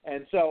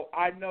 And so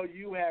I know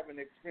you have an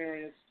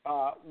experience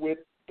with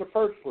the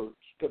first fruits,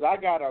 because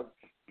I got a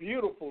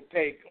beautiful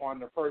take on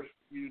the first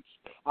fruits.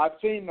 I've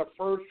seen the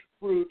first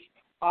fruits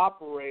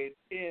operate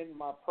in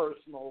my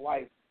personal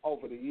life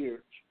over the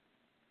years.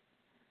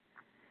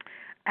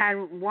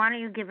 And why don't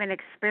you give an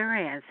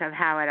experience of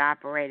how it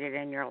operated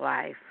in your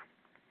life?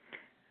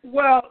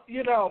 Well,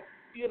 you know,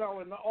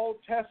 in the Old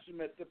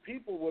Testament, the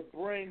people would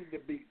bring the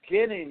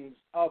beginnings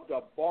of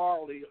the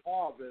barley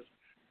harvest,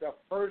 the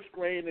first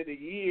grain of the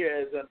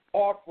year, as an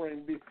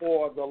offering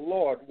before the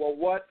Lord. Well,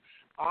 what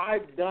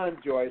I've done,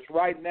 Joyce,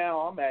 right now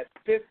I'm at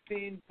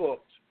 15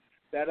 books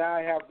that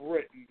I have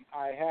written.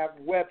 I have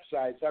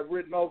websites. I've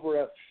written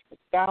over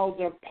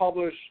 1,000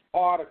 published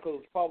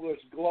articles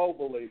published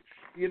globally.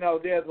 You know,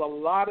 there's a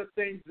lot of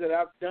things that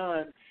I've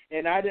done,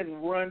 and I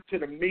didn't run to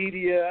the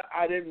media.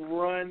 I didn't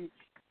run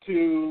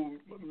to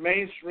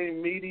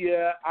mainstream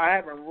media. I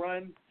haven't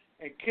run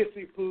and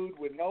kissy-pooed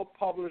with no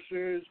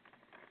publishers.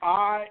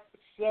 I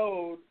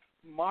sowed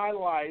my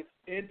life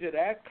into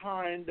that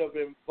kind of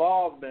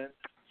involvement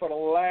for the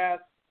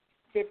last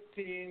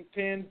 15,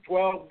 10,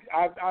 12.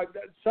 I've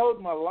sowed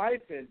my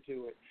life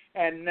into it,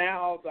 and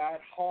now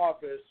that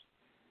harvest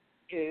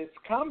is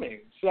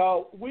coming.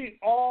 So we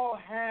all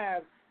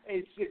have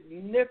a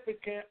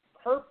significant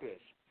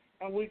purpose.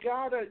 And we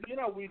gotta,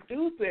 we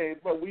do things,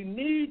 but we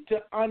need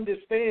to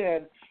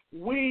understand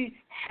we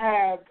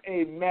have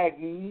a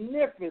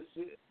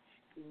magnificent,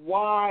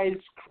 wise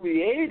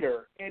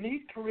creator, and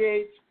he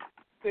creates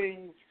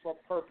things for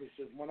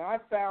purposes. When I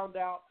found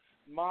out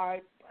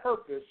my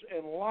purpose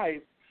in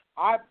life,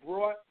 I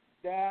brought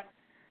that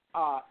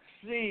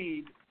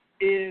seed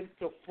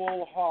into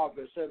full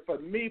harvest. And for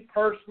me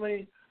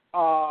personally,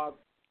 the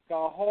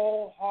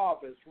whole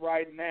harvest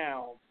right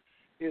now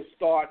is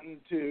starting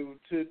to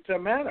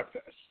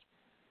manifest.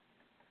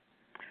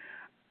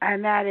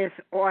 And that is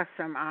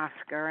awesome,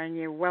 Oscar, and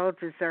you're well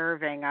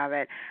deserving of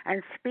it.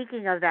 And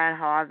speaking of that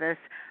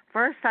harvest,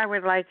 first I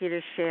would like you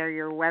to share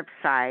your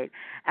website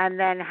and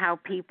then how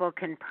people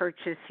can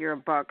purchase your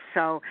book.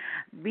 So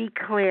be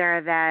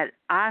clear that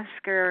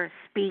Oscar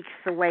speaks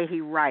the way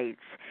he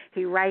writes.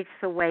 He writes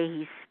the way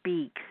he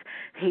speaks.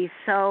 He's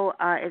so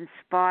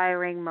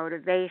inspiring,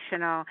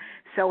 motivational.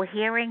 So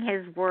hearing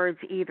his words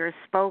either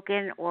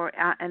spoken or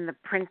in the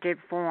printed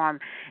form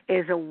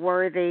is a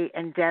worthy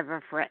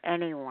endeavor for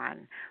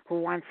anyone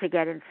who wants to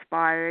get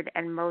inspired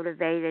and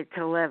motivated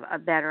to live a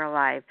better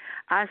life.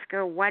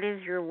 Oscar, what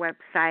is your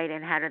website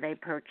and how do they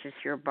purchase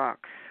your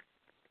books?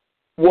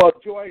 Well,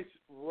 Joyce,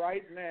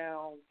 right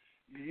now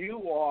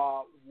you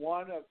are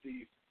one of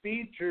the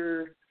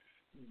featured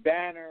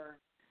banner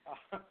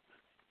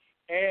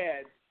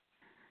ads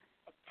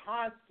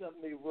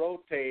constantly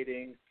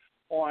rotating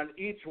on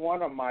each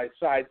one of my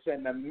sites,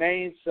 and the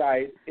main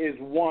site is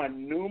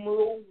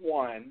numeral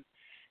 1,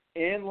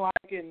 N like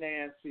in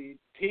Nancy,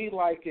 T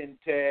like in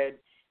Ted,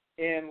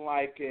 N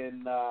like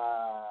in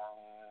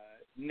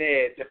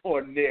Ned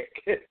or Nick.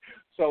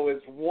 So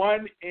it's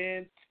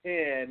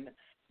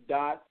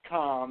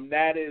 1in10.com.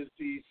 That is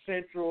the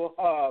central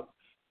hub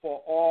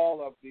for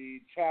all of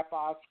the Chap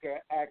Oscar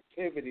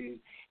activities.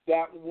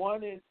 That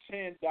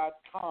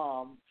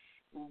 1in10.com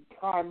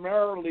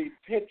primarily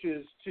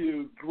pitches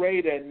to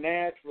greater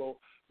natural,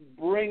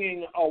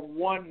 bringing a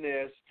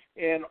oneness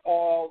in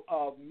all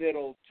of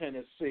Middle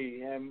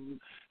Tennessee. And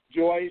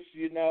Joyce,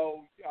 your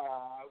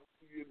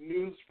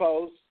news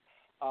posts,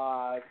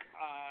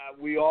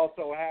 we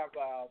also have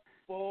a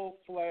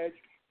full-fledged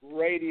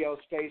radio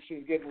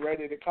station getting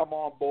ready to come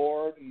on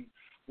board, and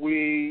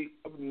we're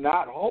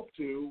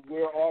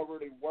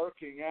already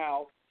working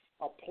out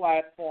a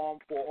platform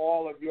for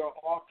all of your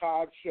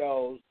archive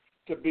shows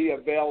to be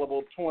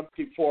available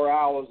 24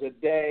 hours a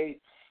day.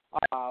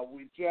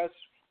 We just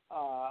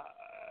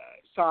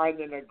signed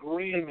an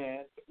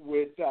agreement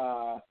with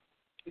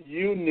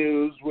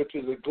U-News, which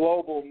is a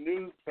global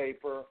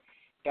newspaper,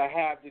 to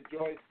have the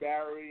Joyce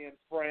Barry and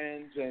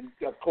Friends and,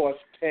 of course,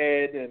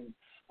 Ted and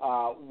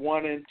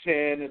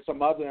 1in10 and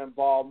some other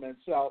involvement.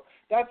 So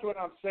that's what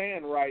I'm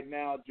saying right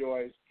now,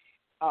 Joyce.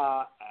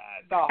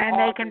 And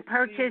they can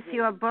purchase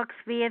your books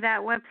via that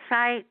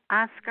website,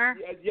 Oscar?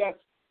 Yes,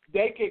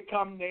 they could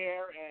come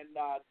there, and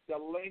the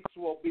links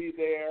will be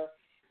there.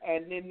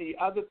 And then the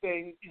other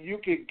thing, you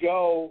could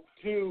go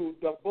to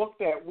the book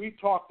that we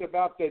talked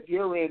about that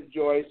you're in,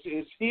 Joyce,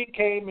 is He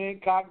Came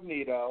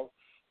Incognito.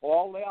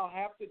 All they'll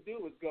have to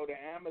do is go to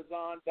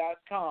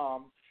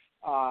Amazon.com.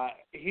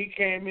 He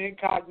Came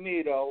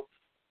Incognito,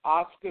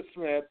 Oscar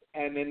Smith,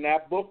 and in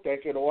that book they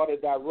can order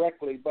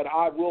directly. But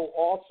I will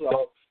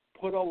also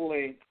put a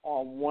link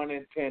on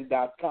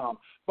 1in10.com.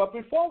 But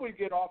before we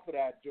get off of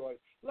that, Joyce,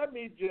 let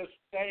me just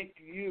thank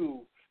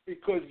you,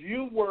 because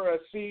you were a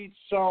seed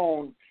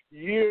sown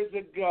years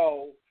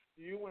ago.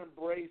 You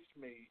embraced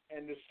me,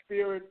 and the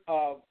spirit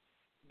of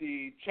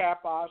the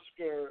Chap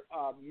Oscar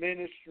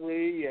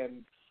ministry,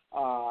 and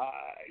I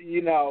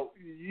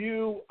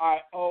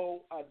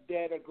owe a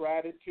debt of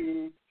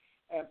gratitude.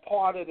 And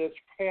part of this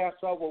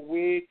Passover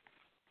week,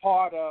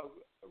 part of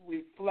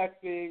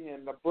reflecting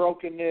and the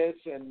brokenness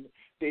and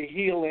the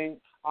healing,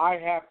 I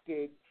have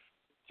to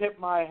tip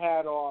my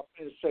hat off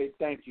and say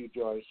thank you,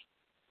 Joyce.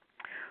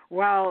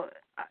 Well,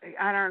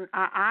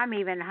 I'm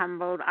even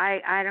humbled.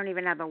 I don't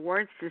even have the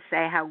words to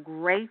say how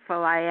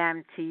grateful I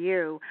am to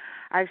you.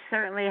 I've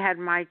certainly had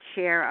my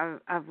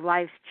share of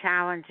life's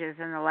challenges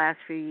in the last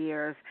few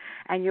years,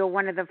 and you're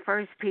one of the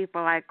first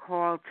people I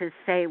call to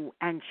say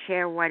and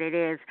share what it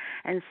is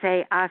and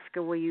say,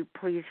 Oscar, will you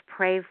please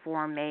pray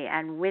for me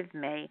and with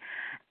me?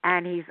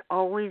 And he's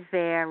always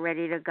there,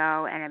 ready to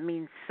go, and it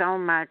means so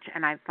much,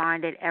 and I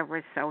find it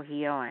ever so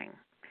healing.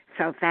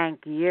 So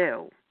thank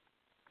you.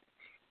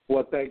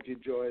 Well, thank you,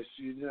 Joyce.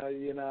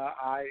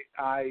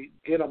 I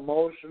get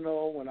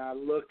emotional when I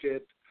look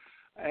at,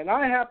 and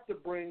I have to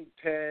bring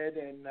Ted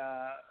and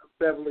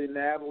Beverly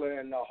Nadler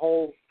and the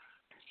whole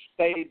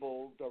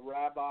stable, the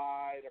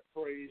rabbi, the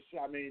priest.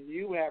 I mean,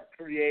 you have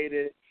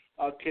created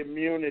a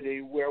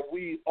community where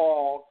we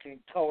all can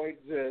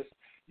coexist.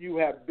 You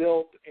have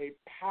built a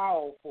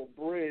powerful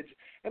bridge,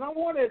 and I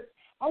wanted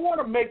I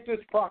want to make this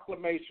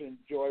proclamation,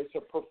 Joyce,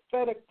 a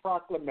prophetic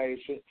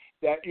proclamation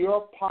that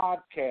your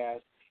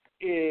podcast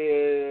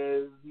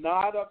is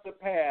not of the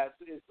past,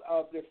 it's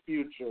of the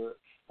future.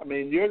 I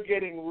mean, you're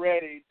getting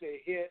ready to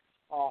hit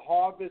a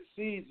harvest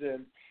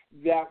season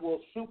that will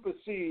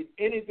supersede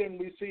anything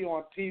we see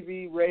on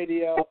TV,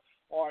 radio,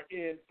 or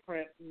in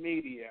print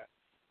media.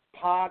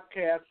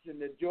 Podcasting,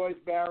 the Joyce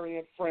Barry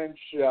and Friends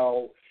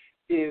show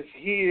is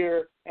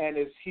here and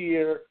is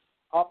here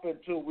up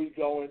until we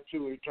go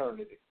into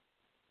eternity.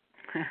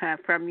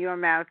 From your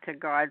mouth to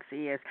God's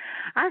ears.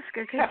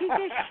 Oscar, could you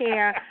just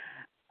share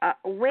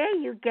where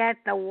you get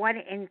the 1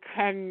 in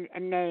 10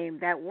 name,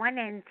 that 1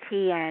 in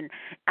 10?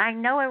 I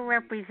know it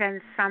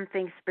represents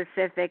something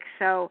specific,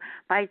 so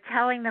by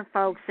telling the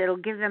folks, it'll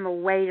give them a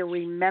way to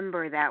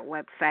remember that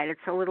website. It's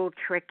a little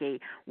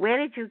tricky. Where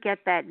did you get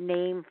that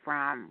name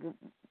from?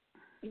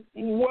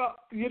 Well,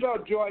 you know,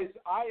 Joyce,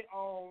 I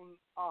own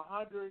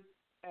 100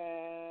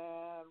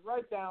 and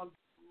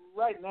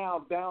right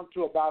now down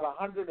to about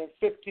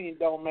 115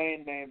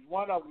 domain names.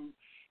 One of them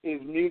is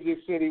Music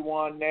City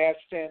 1, Nash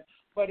 10.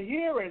 But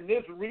here in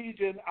this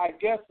region, I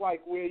guess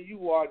like where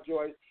you are,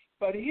 Joyce,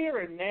 but here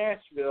in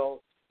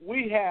Nashville,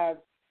 we have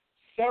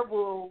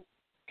several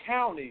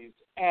counties,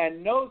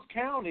 and those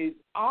counties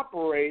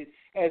operate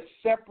as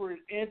separate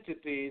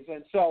entities.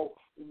 And so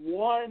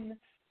one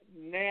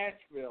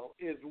Nashville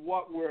is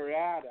what we're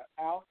out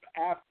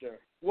after.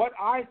 What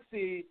I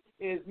see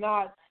is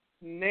not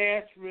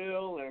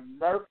Nashville and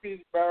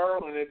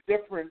Murfreesboro and the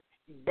different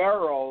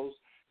boroughs,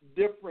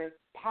 different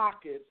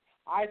pockets.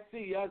 I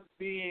see us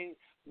being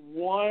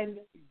one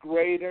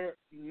greater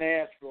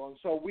Nashville. And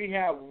so we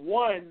have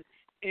 1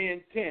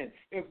 in 10.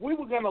 If we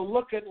were going to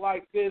look at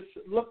this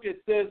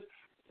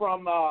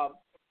from a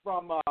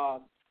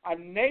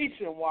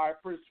nationwide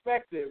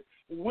perspective,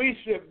 we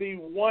should be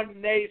one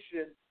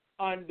nation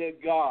under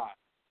God.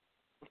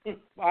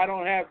 I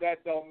don't have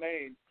that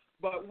domain,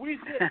 but we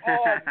should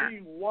all be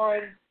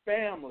one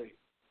family.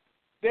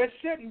 There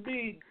shouldn't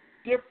be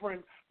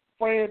different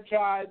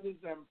franchises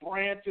and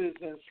branches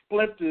and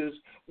splinters.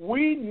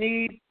 We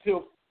need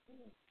to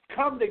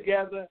come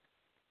together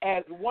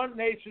as one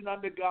nation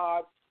under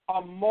God,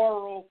 a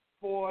moral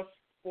force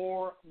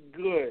for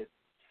good.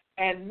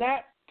 And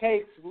that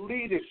takes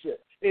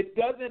leadership. It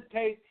doesn't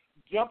take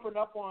jumping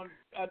up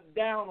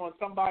down on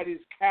somebody's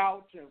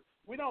couch, and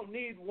we don't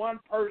need one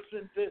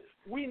person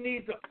we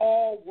need to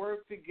all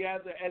work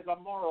together as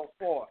a moral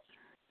force.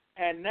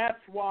 And that's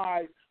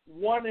why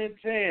 1 in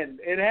 10,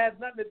 it has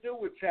nothing to do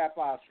with Chap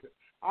Oscar.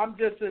 I'm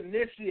just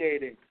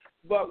initiating.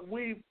 But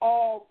we've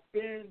all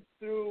been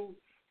through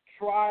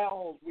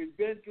trials. We've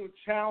been through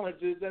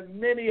challenges, and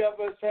many of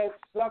us have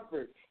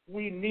suffered.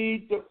 We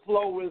need to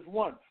flow as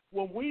one.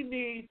 When we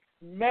need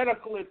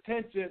medical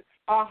attention,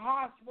 a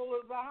hospital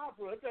is a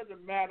hospital. It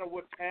doesn't matter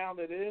what town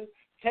it is.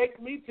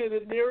 Take me to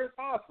the nearest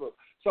hospital.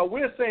 So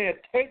we're saying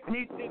take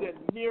me to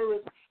the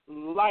nearest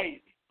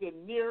light, the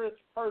nearest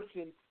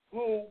person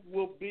who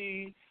will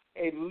be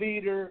a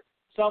leader,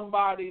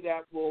 somebody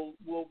that will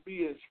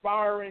be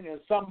inspiring, and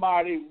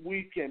somebody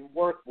we can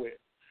work with.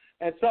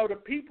 And so the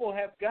people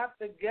have got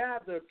to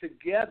gather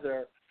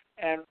together,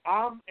 and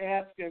I'm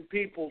asking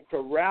people to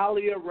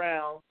rally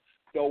around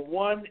the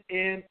 1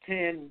 in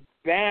 10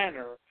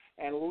 banner,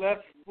 and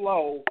let's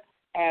flow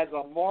as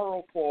a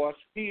moral force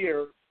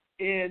here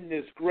in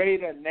this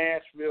greater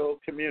Nashville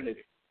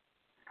community.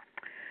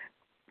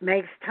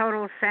 Makes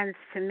total sense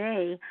to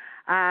me.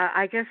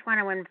 I just want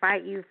to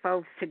invite you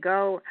folks to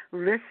go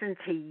listen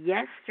to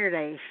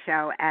yesterday's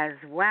show as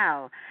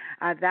well.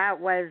 That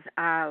was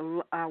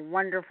a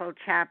wonderful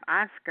Chap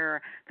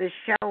Oscar. The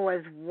show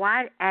was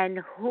What and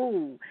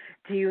Who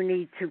Do You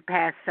Need to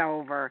Pass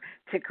Over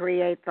to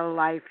Create the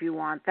Life You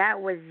Want? That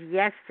was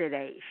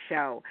yesterday's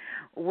show,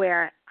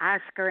 where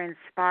Oscar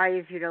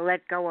inspires you to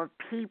let go of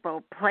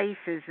people,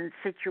 places, and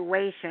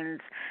situations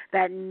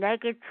that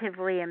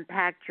negatively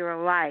impact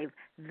your life.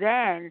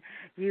 Then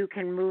you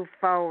can move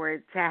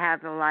forward to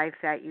have the life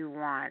that you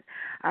want.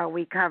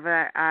 We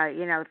cover,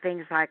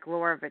 things like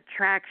law of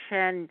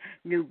attraction,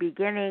 new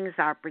beginnings,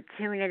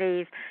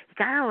 opportunities. You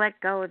got to let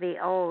go of the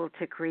old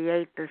to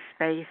create the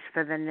space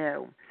for the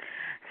new.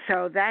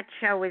 So that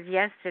show was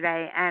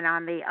yesterday, and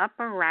on the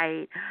upper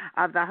right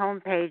of the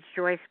homepage,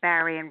 Joyce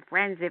Barry and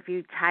Friends, if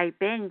you type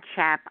in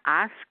Chap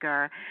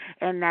Oscar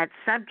in that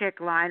subject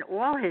line,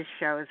 all his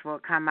shows will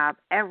come up.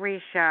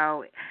 Every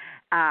show,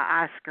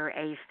 Oscar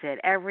aced it.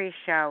 Every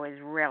show is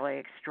really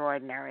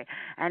extraordinary.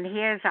 And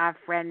here's our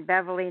friend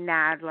Beverly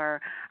Nadler,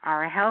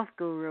 our health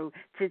guru,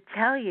 to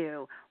tell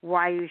you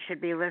why you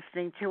should be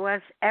listening to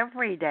us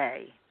every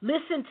day.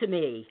 Listen to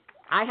me.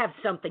 I have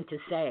something to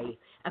say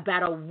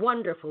about a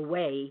wonderful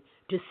way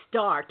to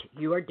start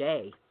your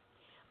day,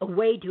 a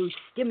way to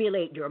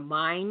stimulate your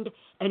mind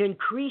and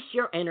increase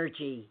your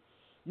energy,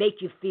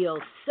 make you feel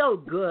so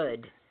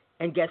good.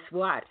 And guess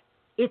what?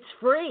 It's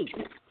free.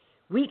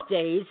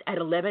 Weekdays at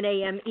 11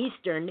 a.m.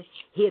 Eastern,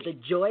 hear the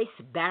Joyce,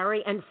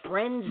 Barry, and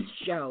Friends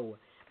show.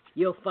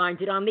 You'll find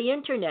it on the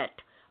internet,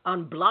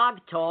 on Blog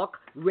Talk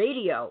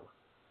Radio.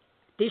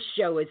 This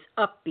show is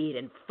upbeat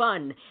and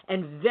fun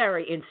and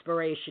very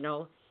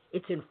inspirational.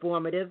 It's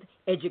informative,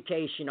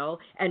 educational,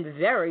 and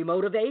very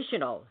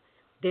motivational.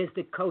 There's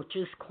the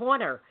Coach's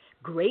Corner,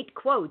 great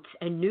quotes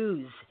and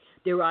news.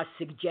 There are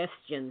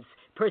suggestions,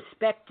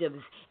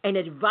 perspectives, and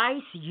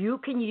advice you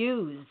can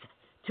use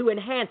to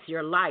enhance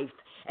your life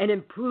and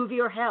improve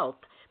your health,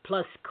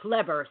 plus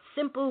clever,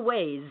 simple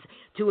ways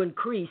to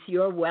increase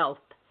your wealth.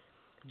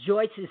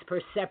 Joyce's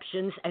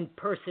perceptions and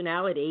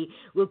personality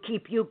will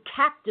keep you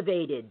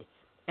captivated,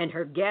 and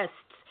her guests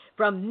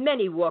from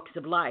many walks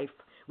of life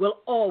will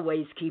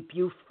always keep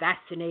you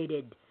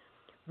fascinated.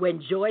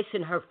 When Joyce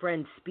and her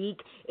friends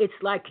speak, it's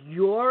like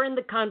you're in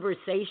the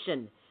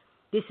conversation.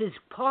 This is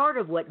part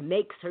of what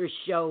makes her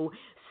show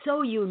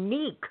so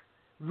unique,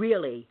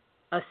 really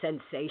a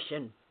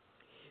sensation.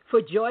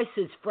 For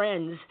Joyce's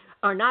friends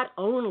are not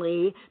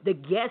only the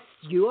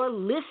guests you're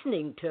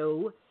listening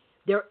to,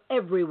 they're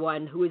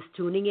everyone who is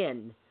tuning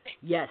in.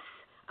 Yes,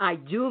 I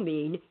do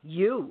mean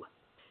you.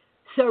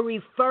 So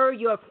refer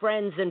your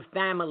friends and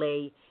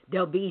family.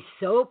 They'll be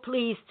so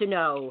pleased to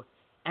know.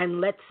 And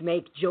let's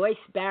make Joyce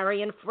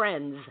Barry and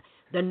Friends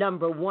the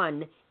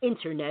 #1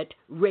 internet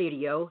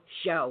radio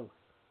show.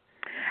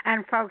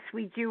 And folks,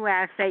 we do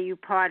ask that you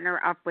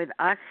partner up with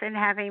us in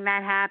having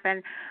that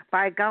happen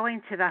by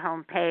going to the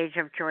homepage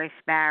of Joyce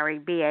Barry,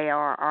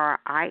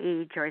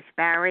 BARRIE,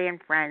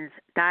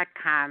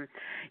 JoyceBarryandFriends.com.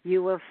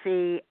 You will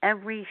see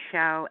every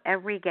show,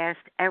 every guest,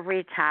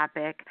 every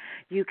topic.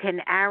 You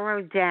can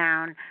arrow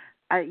down.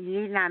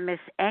 You need not miss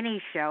any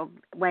show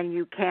when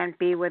you can't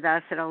be with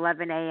us at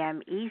 11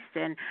 a.m.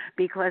 Eastern,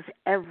 because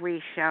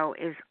every show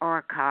is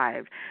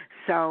archived.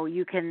 So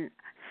you can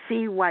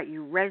see what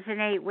you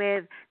resonate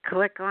with,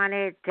 click on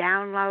it,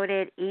 download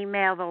it,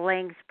 email the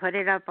links, put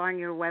it up on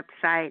your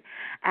website.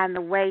 And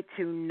the way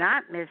to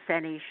not miss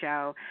any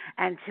show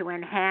and to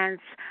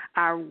enhance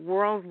our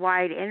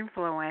worldwide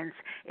influence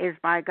is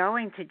by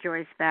going to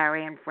Joyce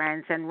Barry and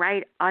Friends, and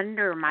right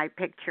under my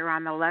picture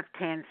on the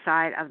left-hand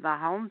side of the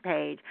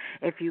homepage,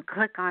 if you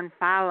click on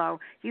follow,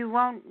 you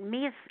won't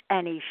miss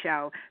any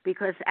show,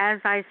 because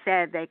as I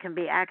said, they can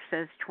be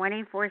accessed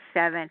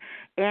 24/7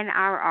 in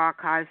our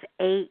archives,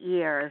 8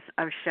 years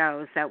of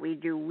shows that we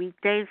do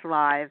weekdays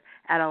live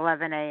at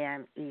 11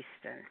 a.m.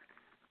 Eastern.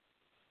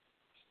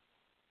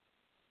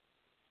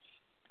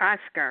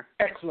 Oscar.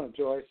 Excellent,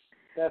 Joyce.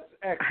 That's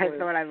excellent. I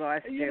thought I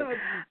lost you. Go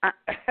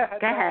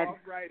ahead. I'm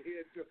right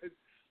here, Joyce.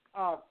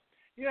 I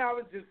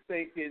was just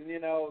thinking,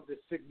 the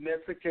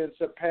significance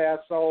of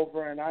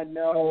Passover, and I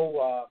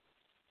know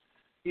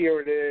here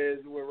it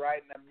is, we're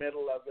right in the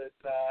middle of it,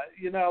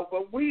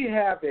 but we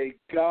have a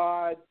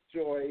God,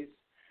 Joyce.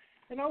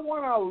 And I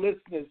want our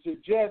listeners to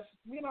just,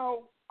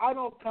 I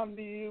don't come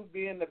to you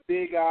being the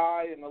big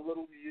I and the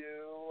little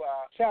you.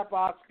 Chap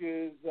Oscar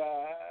is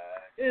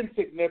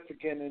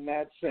insignificant in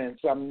that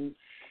sense. I'm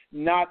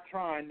not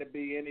trying to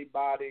be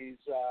anybody's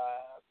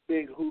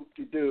big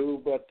hoop-to-do,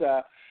 but,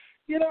 I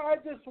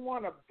just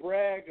want to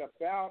brag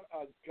about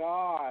a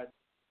God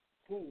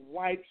who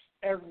wipes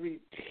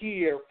every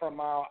tear from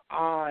our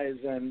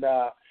eyes. And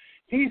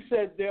he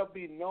said there'll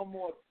be no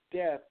more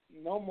death,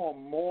 no more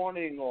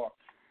mourning or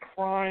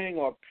crying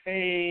or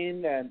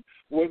pain, and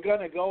we're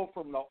going to go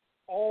from the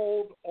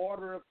old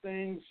order of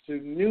things to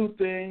new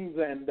things.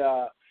 And,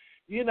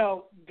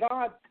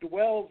 God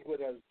dwells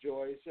with us,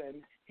 Joyce,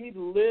 and he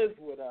lives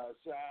with us.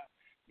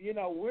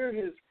 We're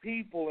his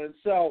people, and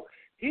so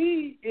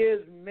he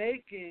is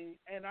making,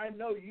 and I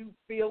know you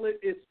feel it,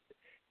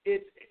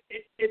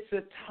 it's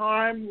a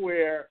time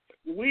where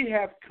we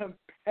have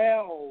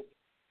compelled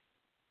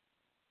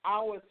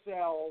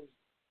ourselves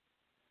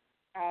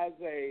as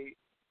a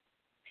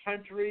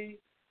country,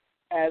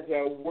 as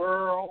a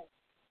world,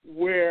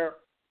 where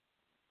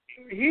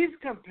he's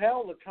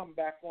compelled to come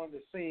back on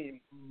the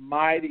scene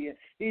mighty.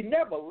 He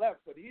never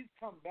left, but he's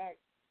come back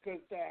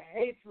because the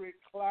hatred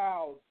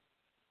clouds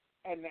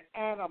and the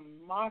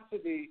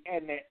animosity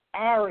and the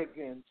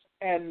arrogance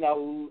and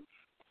the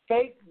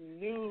fake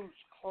news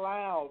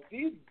clouds,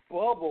 these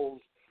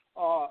bubbles,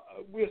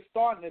 we're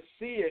starting to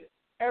see it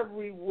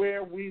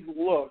everywhere we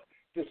look,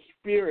 the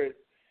spirit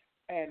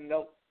and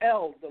the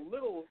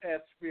little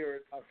s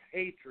spirit of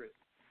hatred.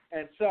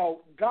 And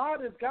so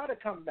God has got to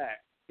come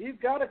back. He's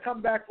got to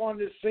come back on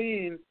the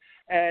scene,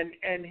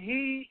 and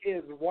he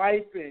is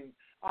wiping.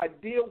 I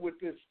deal with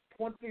this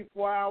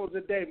 24 hours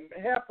a day.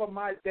 Half of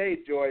my day,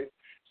 Joyce,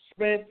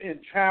 spent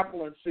in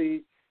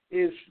chaplaincy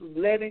is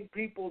letting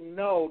people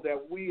know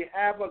that we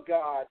have a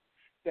God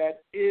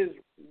that is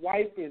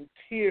wiping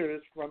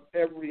tears from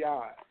every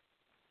eye.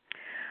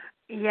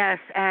 Yes,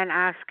 and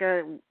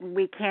Oscar,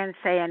 we can't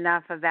say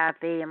enough about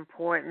the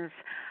importance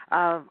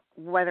of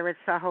whether it's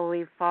the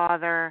Holy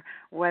Father,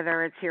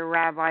 whether it's your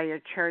rabbi,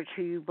 your church,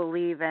 who you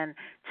believe in,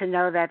 to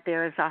know that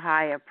there is a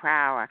higher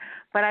power.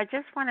 But I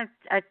just want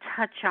to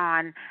touch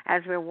on,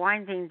 as we're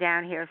winding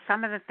down here,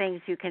 some of the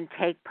things you can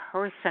take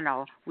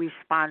personal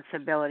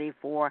responsibility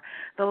for.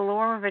 The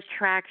law of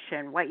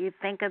attraction, what you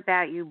think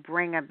about, you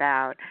bring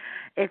about.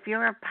 If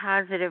you're a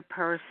positive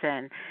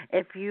person,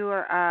 if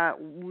you're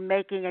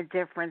making a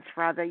difference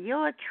for others,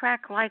 you'll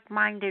attract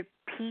like-minded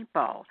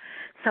people.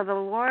 So the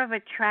law of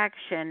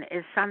attraction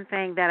is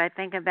something that I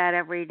think about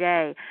every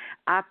day.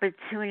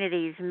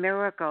 Opportunities,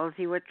 miracles,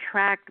 you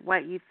attract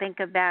what you think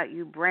about,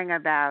 you bring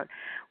about.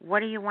 What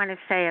do you want to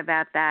say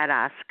about that,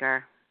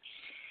 Oscar?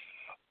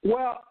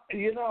 Well,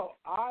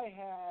 I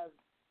have,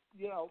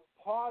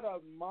 part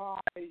of my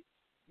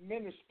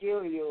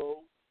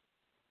ministerial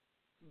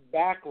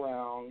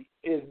background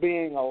is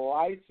being a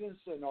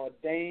licensed and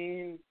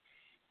ordained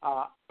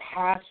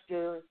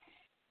pastor,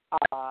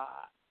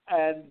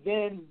 and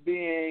then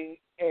being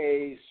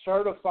a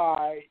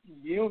certified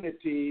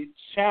Unity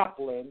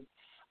chaplain.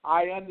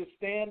 I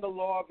understand the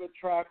law of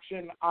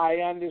attraction. I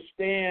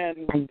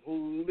understand,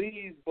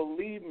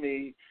 believe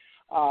me,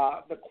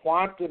 the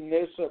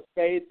quantumness of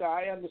faith.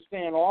 I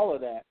understand all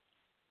of that.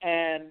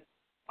 And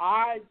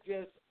I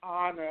just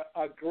honor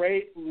a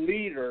great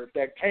leader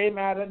that came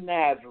out of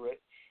Nazareth,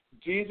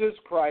 Jesus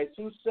Christ,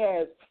 who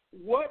says,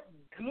 what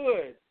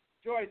good,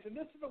 Joyce, and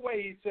this is the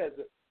way he says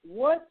it,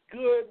 what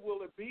good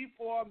will it be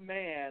for a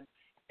man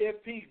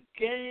if he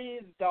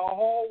gains the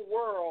whole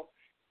world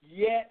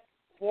yet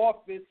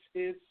forfeits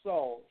his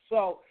soul?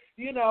 So,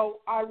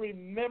 I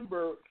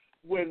remember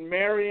when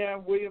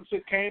Marianne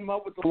Williamson came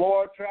up with the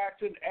law of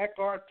attraction,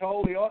 Eckhart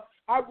Tolle,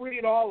 I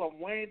read all of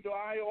them, Wayne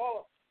Dyer, all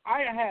of them.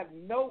 I have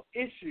no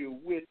issue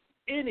with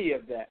any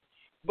of that.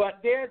 But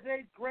there's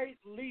a great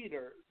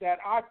leader that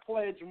I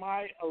pledge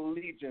my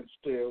allegiance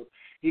to.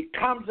 He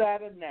comes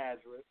out of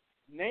Nazareth.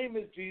 Name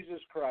is Jesus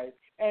Christ.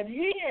 And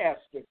he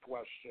asked the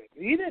question.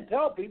 He didn't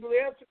tell people. He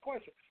asked the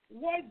question.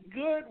 What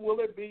good will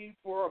it be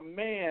for a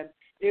man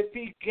if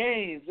he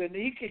gains? And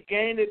he could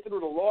gain it through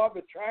the law of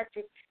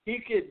attraction. He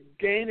could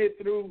gain it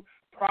through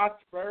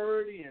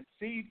prosperity and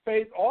seed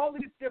faith, all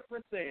these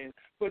different things.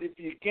 But if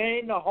you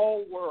gain the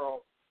whole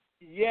world,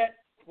 yet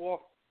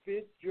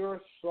forfeit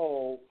your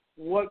soul,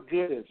 what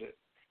good is it?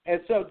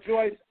 And so,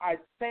 Joyce, I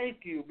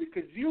thank you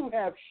because you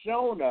have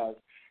shown us,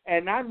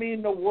 and I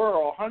mean the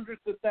world,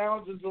 hundreds of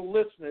thousands of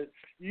listeners,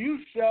 you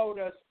showed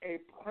us a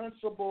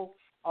principle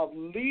of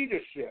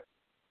leadership.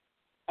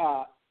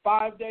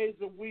 5 days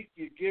a week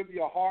you give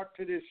your heart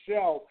to this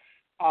show.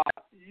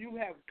 You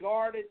have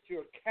guarded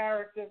your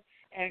character,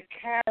 and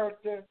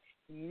character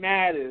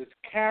matters.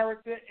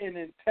 Character and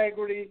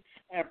integrity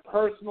and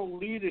personal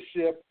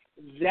leadership,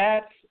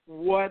 that's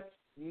what's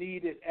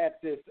needed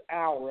at this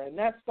hour, and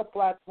that's the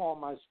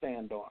platform I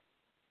stand on.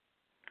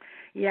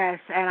 Yes,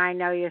 and I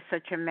know you're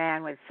such a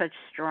man with such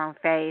strong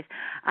faith.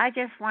 I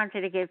just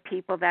wanted to give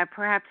people that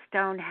perhaps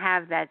don't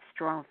have that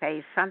strong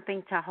faith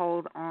something to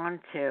hold on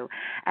to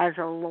as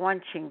a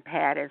launching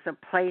pad, as a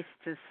place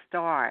to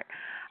start.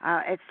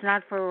 It's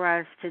not for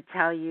us to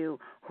tell you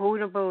who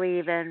to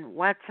believe in,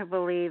 what to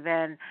believe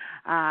in.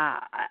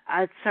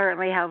 It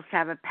certainly helps to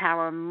have a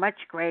power much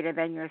greater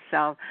than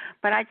yourself.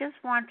 But I just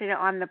wanted to,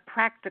 on the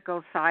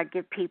practical side,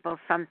 give people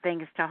some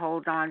things to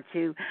hold on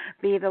to,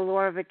 be the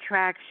law of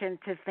attraction,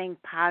 to think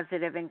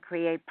positive and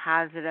create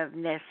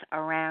positiveness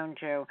around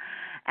you.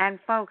 And,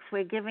 folks,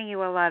 we're giving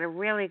you a lot of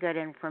really good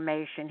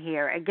information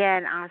here.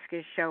 Again,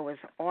 Oscar's show was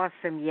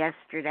awesome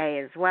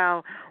yesterday as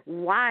well.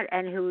 What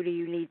and who do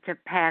you need to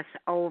pass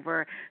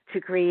over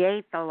to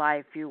create the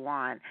life you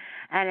want?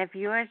 And if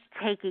you're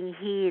taking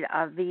heed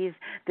of this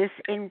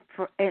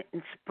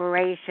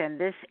inspiration,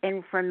 this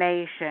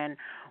information,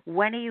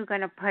 when are you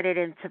going to put it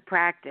into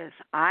practice?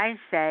 I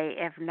say,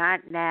 if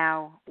not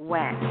now,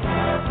 when?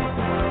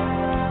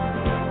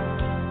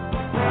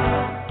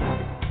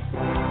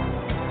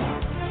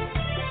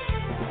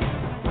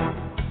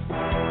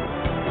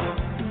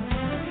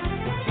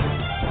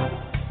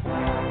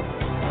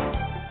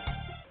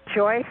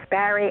 Joyce,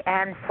 Barry,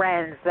 and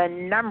Friends, the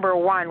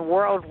 #1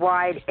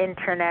 worldwide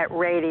internet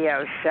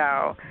radio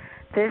show.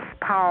 This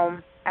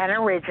poem, an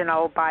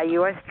original by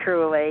yours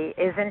truly,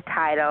 is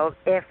entitled,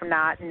 If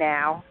Not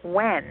Now,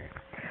 When?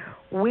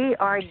 We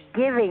are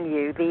giving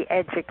you the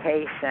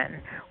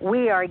education.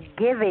 We are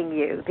giving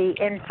you the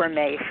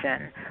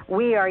information.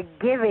 We are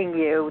giving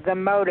you the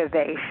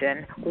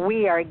motivation.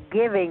 We are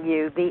giving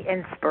you the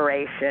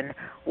inspiration.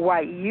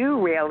 What you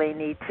really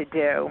need to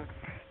do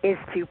is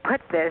to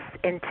put this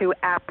into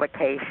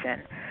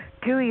application.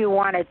 Do you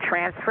want a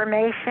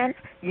transformation?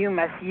 You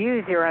must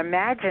use your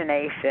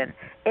imagination.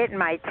 It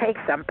might take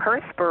some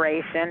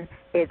perspiration.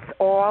 It's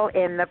all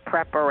in the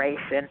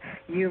preparation.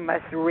 You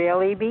must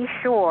really be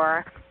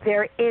sure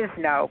there is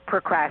no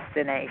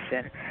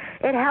procrastination.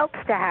 It helps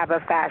to have a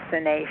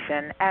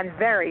fascination and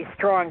very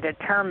strong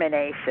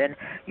determination.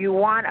 You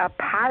want a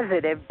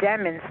positive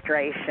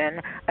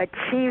demonstration,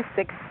 achieve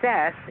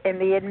success in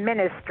the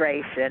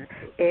administration.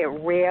 It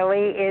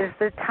really is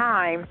the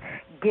time.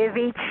 Give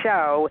each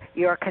show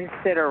your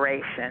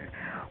consideration.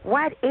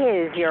 What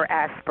is your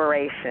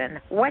aspiration?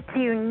 What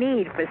do you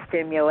need for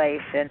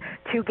stimulation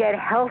to get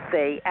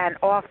healthy and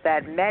off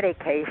that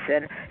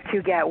medication?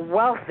 To get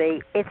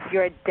wealthy, it's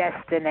your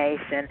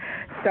destination.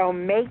 So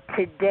make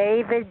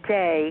today the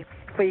day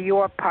for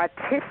your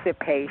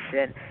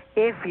participation.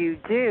 If you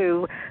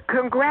do,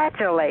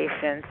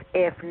 congratulations.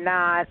 If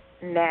not,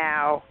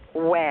 now,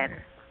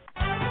 when?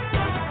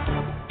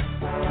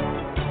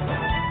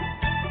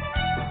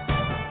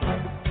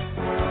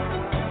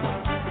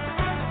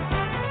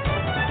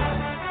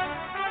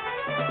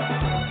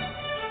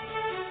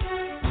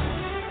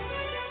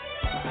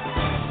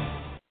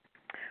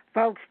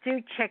 Folks, do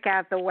check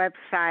out the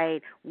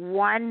website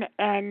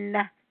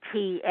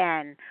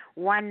 1NTN,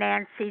 1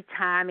 Nancy,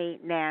 Tommy,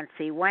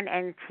 Nancy,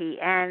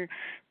 1NTN.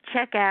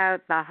 Check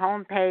out the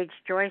homepage,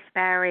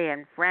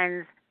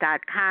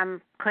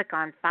 JoyceBarryandFriends.com. Click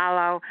on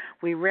follow.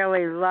 We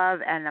really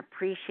love and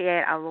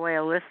appreciate our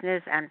loyal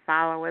listeners and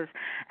followers.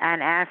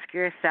 And ask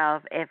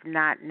yourself, if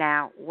not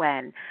now,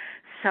 when?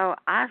 So,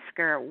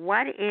 Oscar,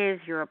 what is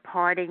your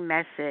parting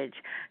message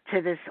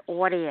to this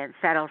audience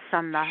that'll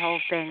sum the whole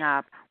thing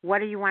up? What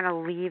do you want to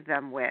leave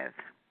them with?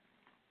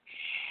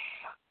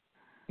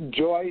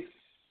 Joyce,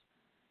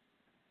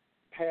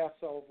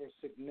 Passover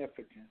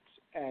significance.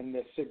 And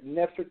the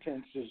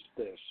significance is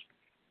this.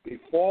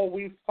 Before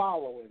we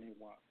follow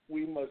anyone,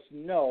 we must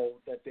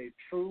know that they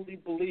truly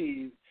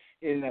believe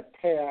in the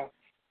path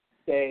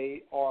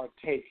they are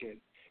taking.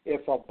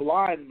 If a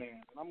blind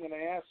man, and I'm going to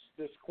ask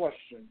this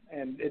question,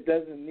 and it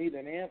doesn't need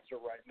an answer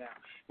right now.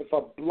 If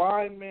a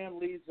blind man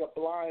leads a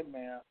blind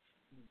man,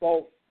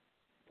 both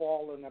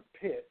fall in a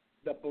pit.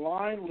 The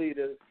blind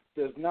leader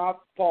does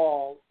not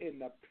fall in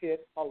the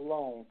pit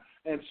alone.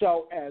 And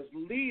so as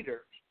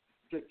leaders,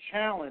 the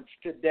challenge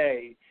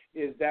today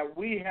is that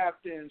we have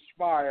to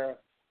inspire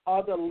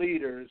other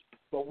leaders,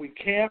 but we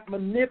can't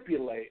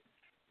manipulate.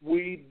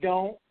 We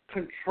don't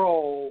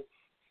control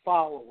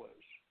followers.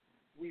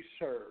 We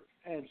serve.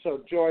 And so,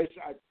 Joyce,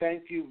 I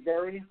thank you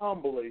very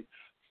humbly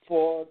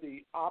for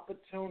the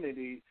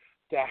opportunity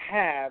to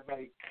have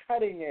a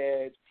cutting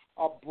edge,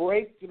 a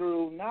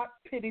breakthrough,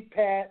 not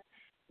pity-pat.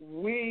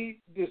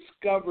 We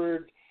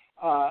discovered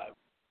a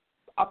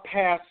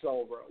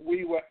Passover.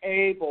 We were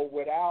able,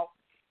 without,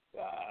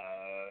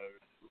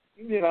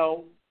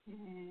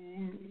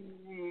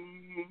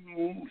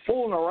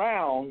 fooling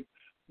around,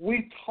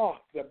 we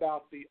talked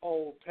about the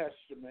Old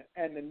Testament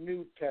and the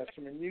New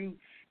Testament. You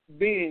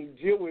being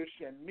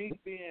Jewish and me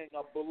being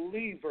a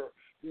believer,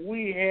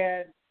 we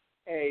had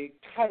a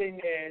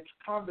cutting-edge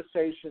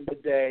conversation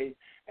today,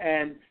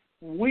 and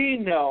we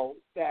know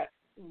that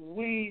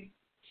we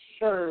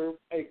serve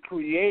a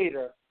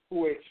creator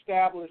who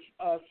established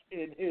us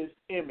in his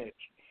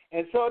image.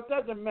 And so it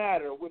doesn't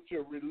matter what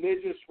your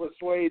religious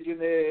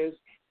persuasion is,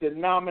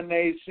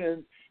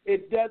 denomination.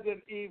 It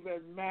doesn't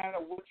even matter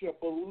what your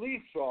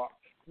beliefs are.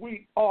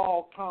 We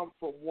all come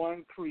from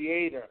one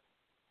creator.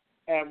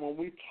 And when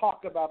we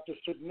talk about the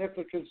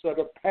significance of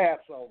the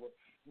Passover,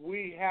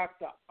 we have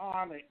to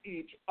honor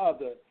each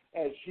other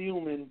as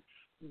human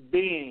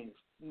beings,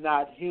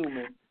 not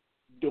human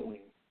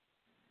doing.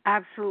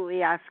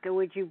 Absolutely, Oscar.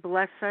 Would you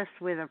bless us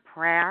with a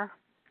prayer?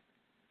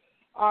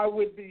 I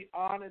would be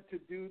honored to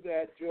do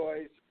that,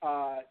 Joyce.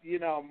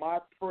 My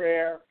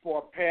prayer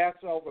for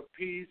Passover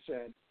peace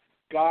and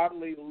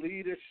godly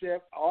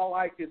leadership, all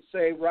I can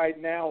say right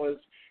now is,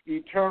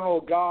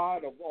 eternal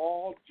God of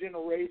all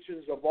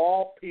generations, of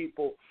all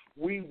people,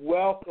 we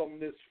welcome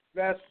this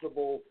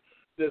festival,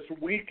 this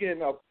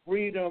weekend of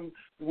freedom.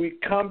 We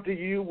come to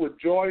you with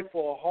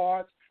joyful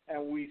hearts,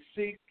 and we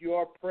seek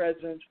your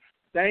presence.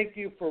 Thank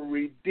you for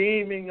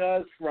redeeming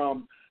us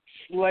from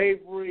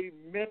slavery,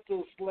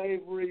 mental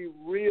slavery,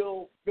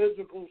 real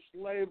physical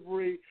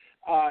slavery.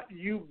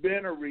 You've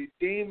been a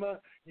redeemer.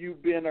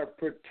 You've been a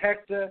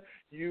protector.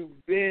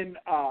 You've been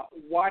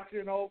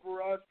watching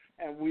over us,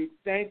 and we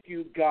thank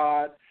you,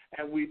 God,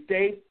 and we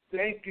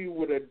thank you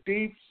with a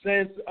deep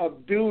sense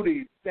of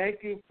duty.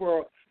 Thank you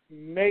for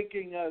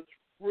making us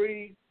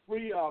free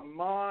our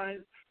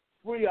minds,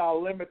 free our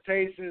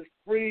limitations,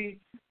 free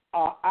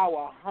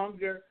our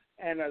hunger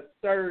and a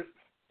thirst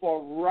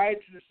for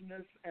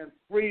righteousness and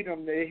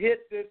freedom to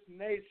hit this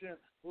nation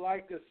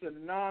like a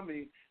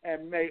tsunami,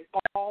 and may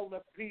all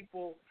the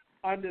people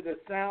under the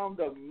sound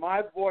of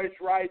my voice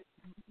right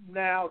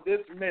now, this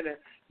minute,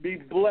 be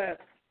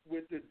blessed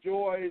with the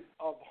joys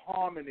of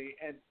harmony.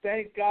 And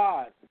thank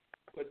God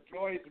for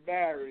Joyce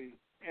Barry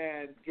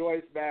and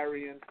Joyce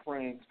Barry and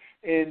Friends.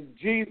 In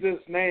Jesus'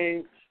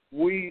 name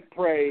we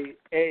pray,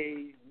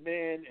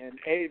 amen and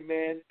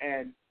amen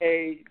and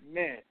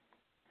amen.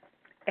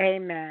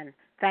 Amen.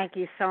 Thank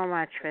you so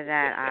much for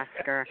that,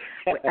 Oscar.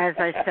 As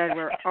I said,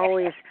 we're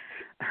always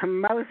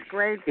Most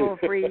grateful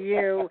for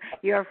you,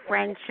 your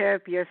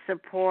friendship, your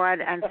support,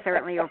 and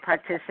certainly your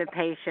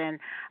participation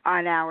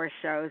on our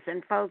shows.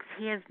 And folks,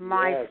 here's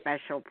my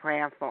special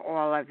prayer for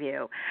all of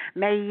you.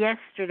 May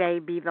yesterday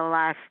be the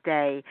last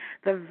day,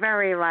 the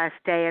very last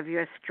day of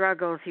your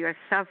struggles, your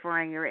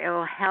suffering, your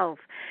ill health,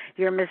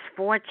 your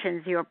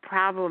misfortunes, your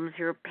problems,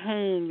 your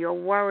pain, your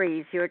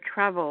worries, your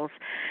troubles,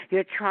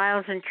 your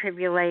trials and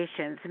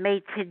tribulations.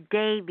 May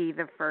today be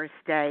the first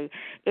day.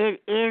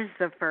 It is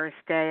the first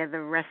day of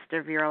the rest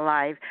of your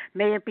life.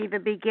 May it be the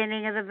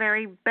beginning of the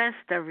very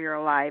best of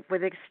your life,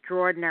 with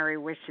extraordinary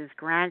wishes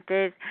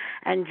granted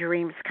and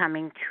dreams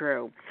coming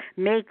true.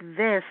 Make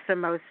this the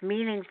most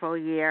meaningful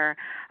year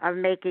of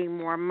making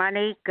more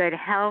money, good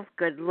health,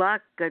 good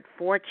luck, good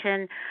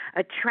fortune,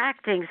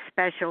 attracting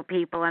special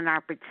people and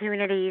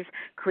opportunities,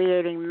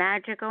 creating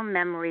magical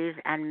memories,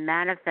 and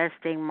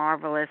manifesting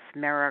marvelous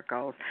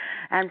miracles.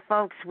 And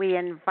folks, we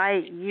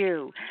invite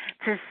you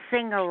to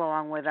sing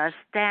along with us,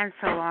 dance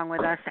along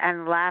with us,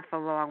 and laugh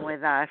along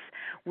with us.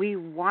 We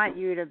want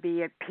you to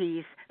be at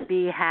peace,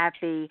 be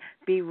happy,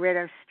 be rid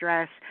of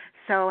stress.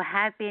 So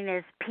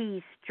happiness,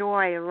 peace,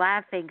 joy,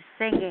 laughing,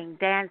 singing,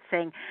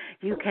 dancing,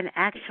 you can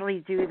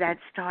actually do that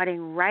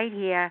starting right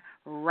here,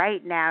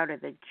 right now, to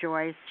the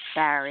Joyce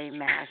Barry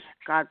Mass.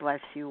 God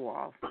bless you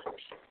all.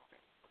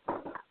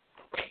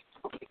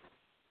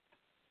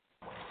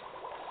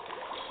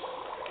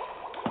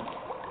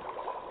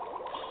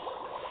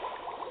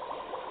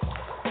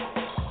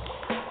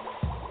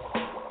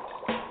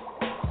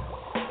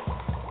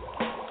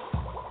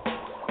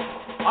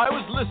 I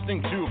was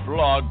listening to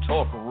Blog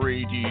Talk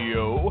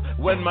Radio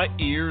when my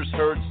ears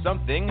heard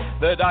something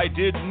that I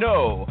didn't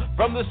know.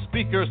 From the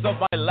speakers of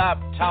my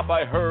laptop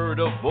I heard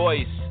a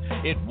voice.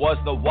 It was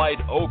the White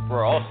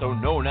Oprah, also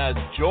known as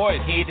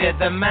Joyce. He did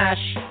the mash.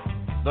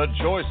 The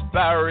Joyce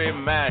Barry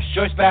Mash.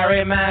 Joyce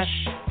Barry Mash.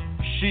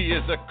 She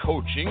is a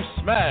coaching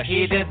smash.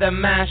 He did the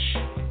mash.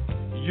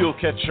 You'll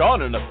catch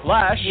on in a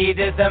flash. He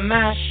did the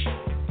mash.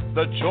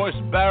 The Joyce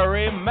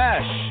Barry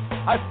Mash.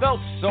 I felt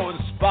so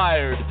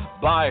inspired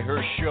by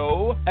her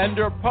show, and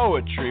her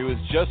poetry was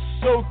just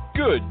so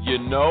good, you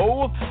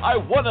know. I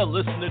want to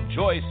listen to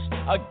Joyce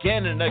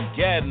again and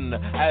again,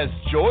 as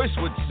Joyce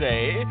would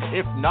say,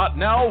 if not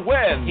now,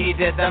 when? He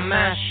did the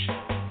mash.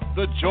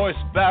 The Joyce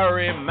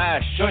Barry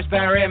Mash. Joyce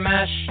Barry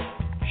Mash.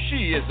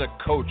 She is a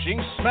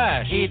coaching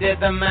smash. He did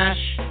the mash.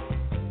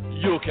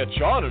 You'll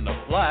catch on in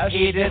a flash.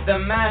 He did the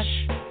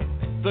mash.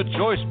 The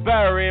Joyce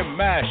Barry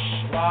Mash.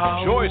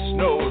 Wow. Joyce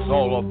knows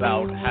all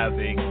about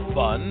having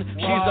fun.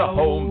 She's a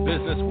home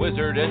business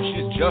wizard and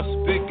she's just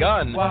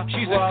begun.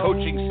 She's a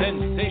coaching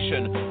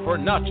sensation for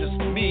not just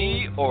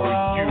me or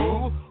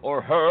you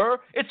or her.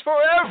 It's for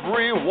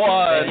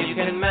everyone. Then you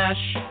can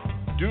mash.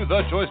 Do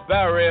the Joyce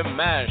Barry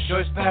Mash.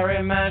 Joyce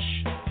Barry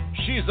Mash.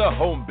 She's a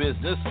home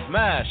business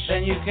smash.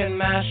 Then you can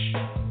mash.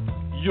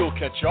 You'll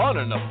catch on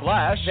in a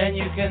flash. Then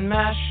you can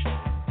mash.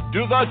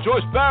 Do the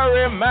Joyce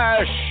Barry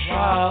Mash.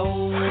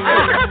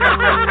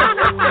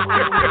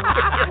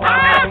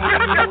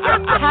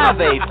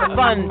 Have a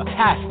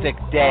fantastic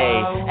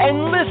day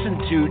and listen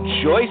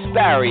to Joyce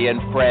Barry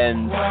and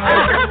Friends.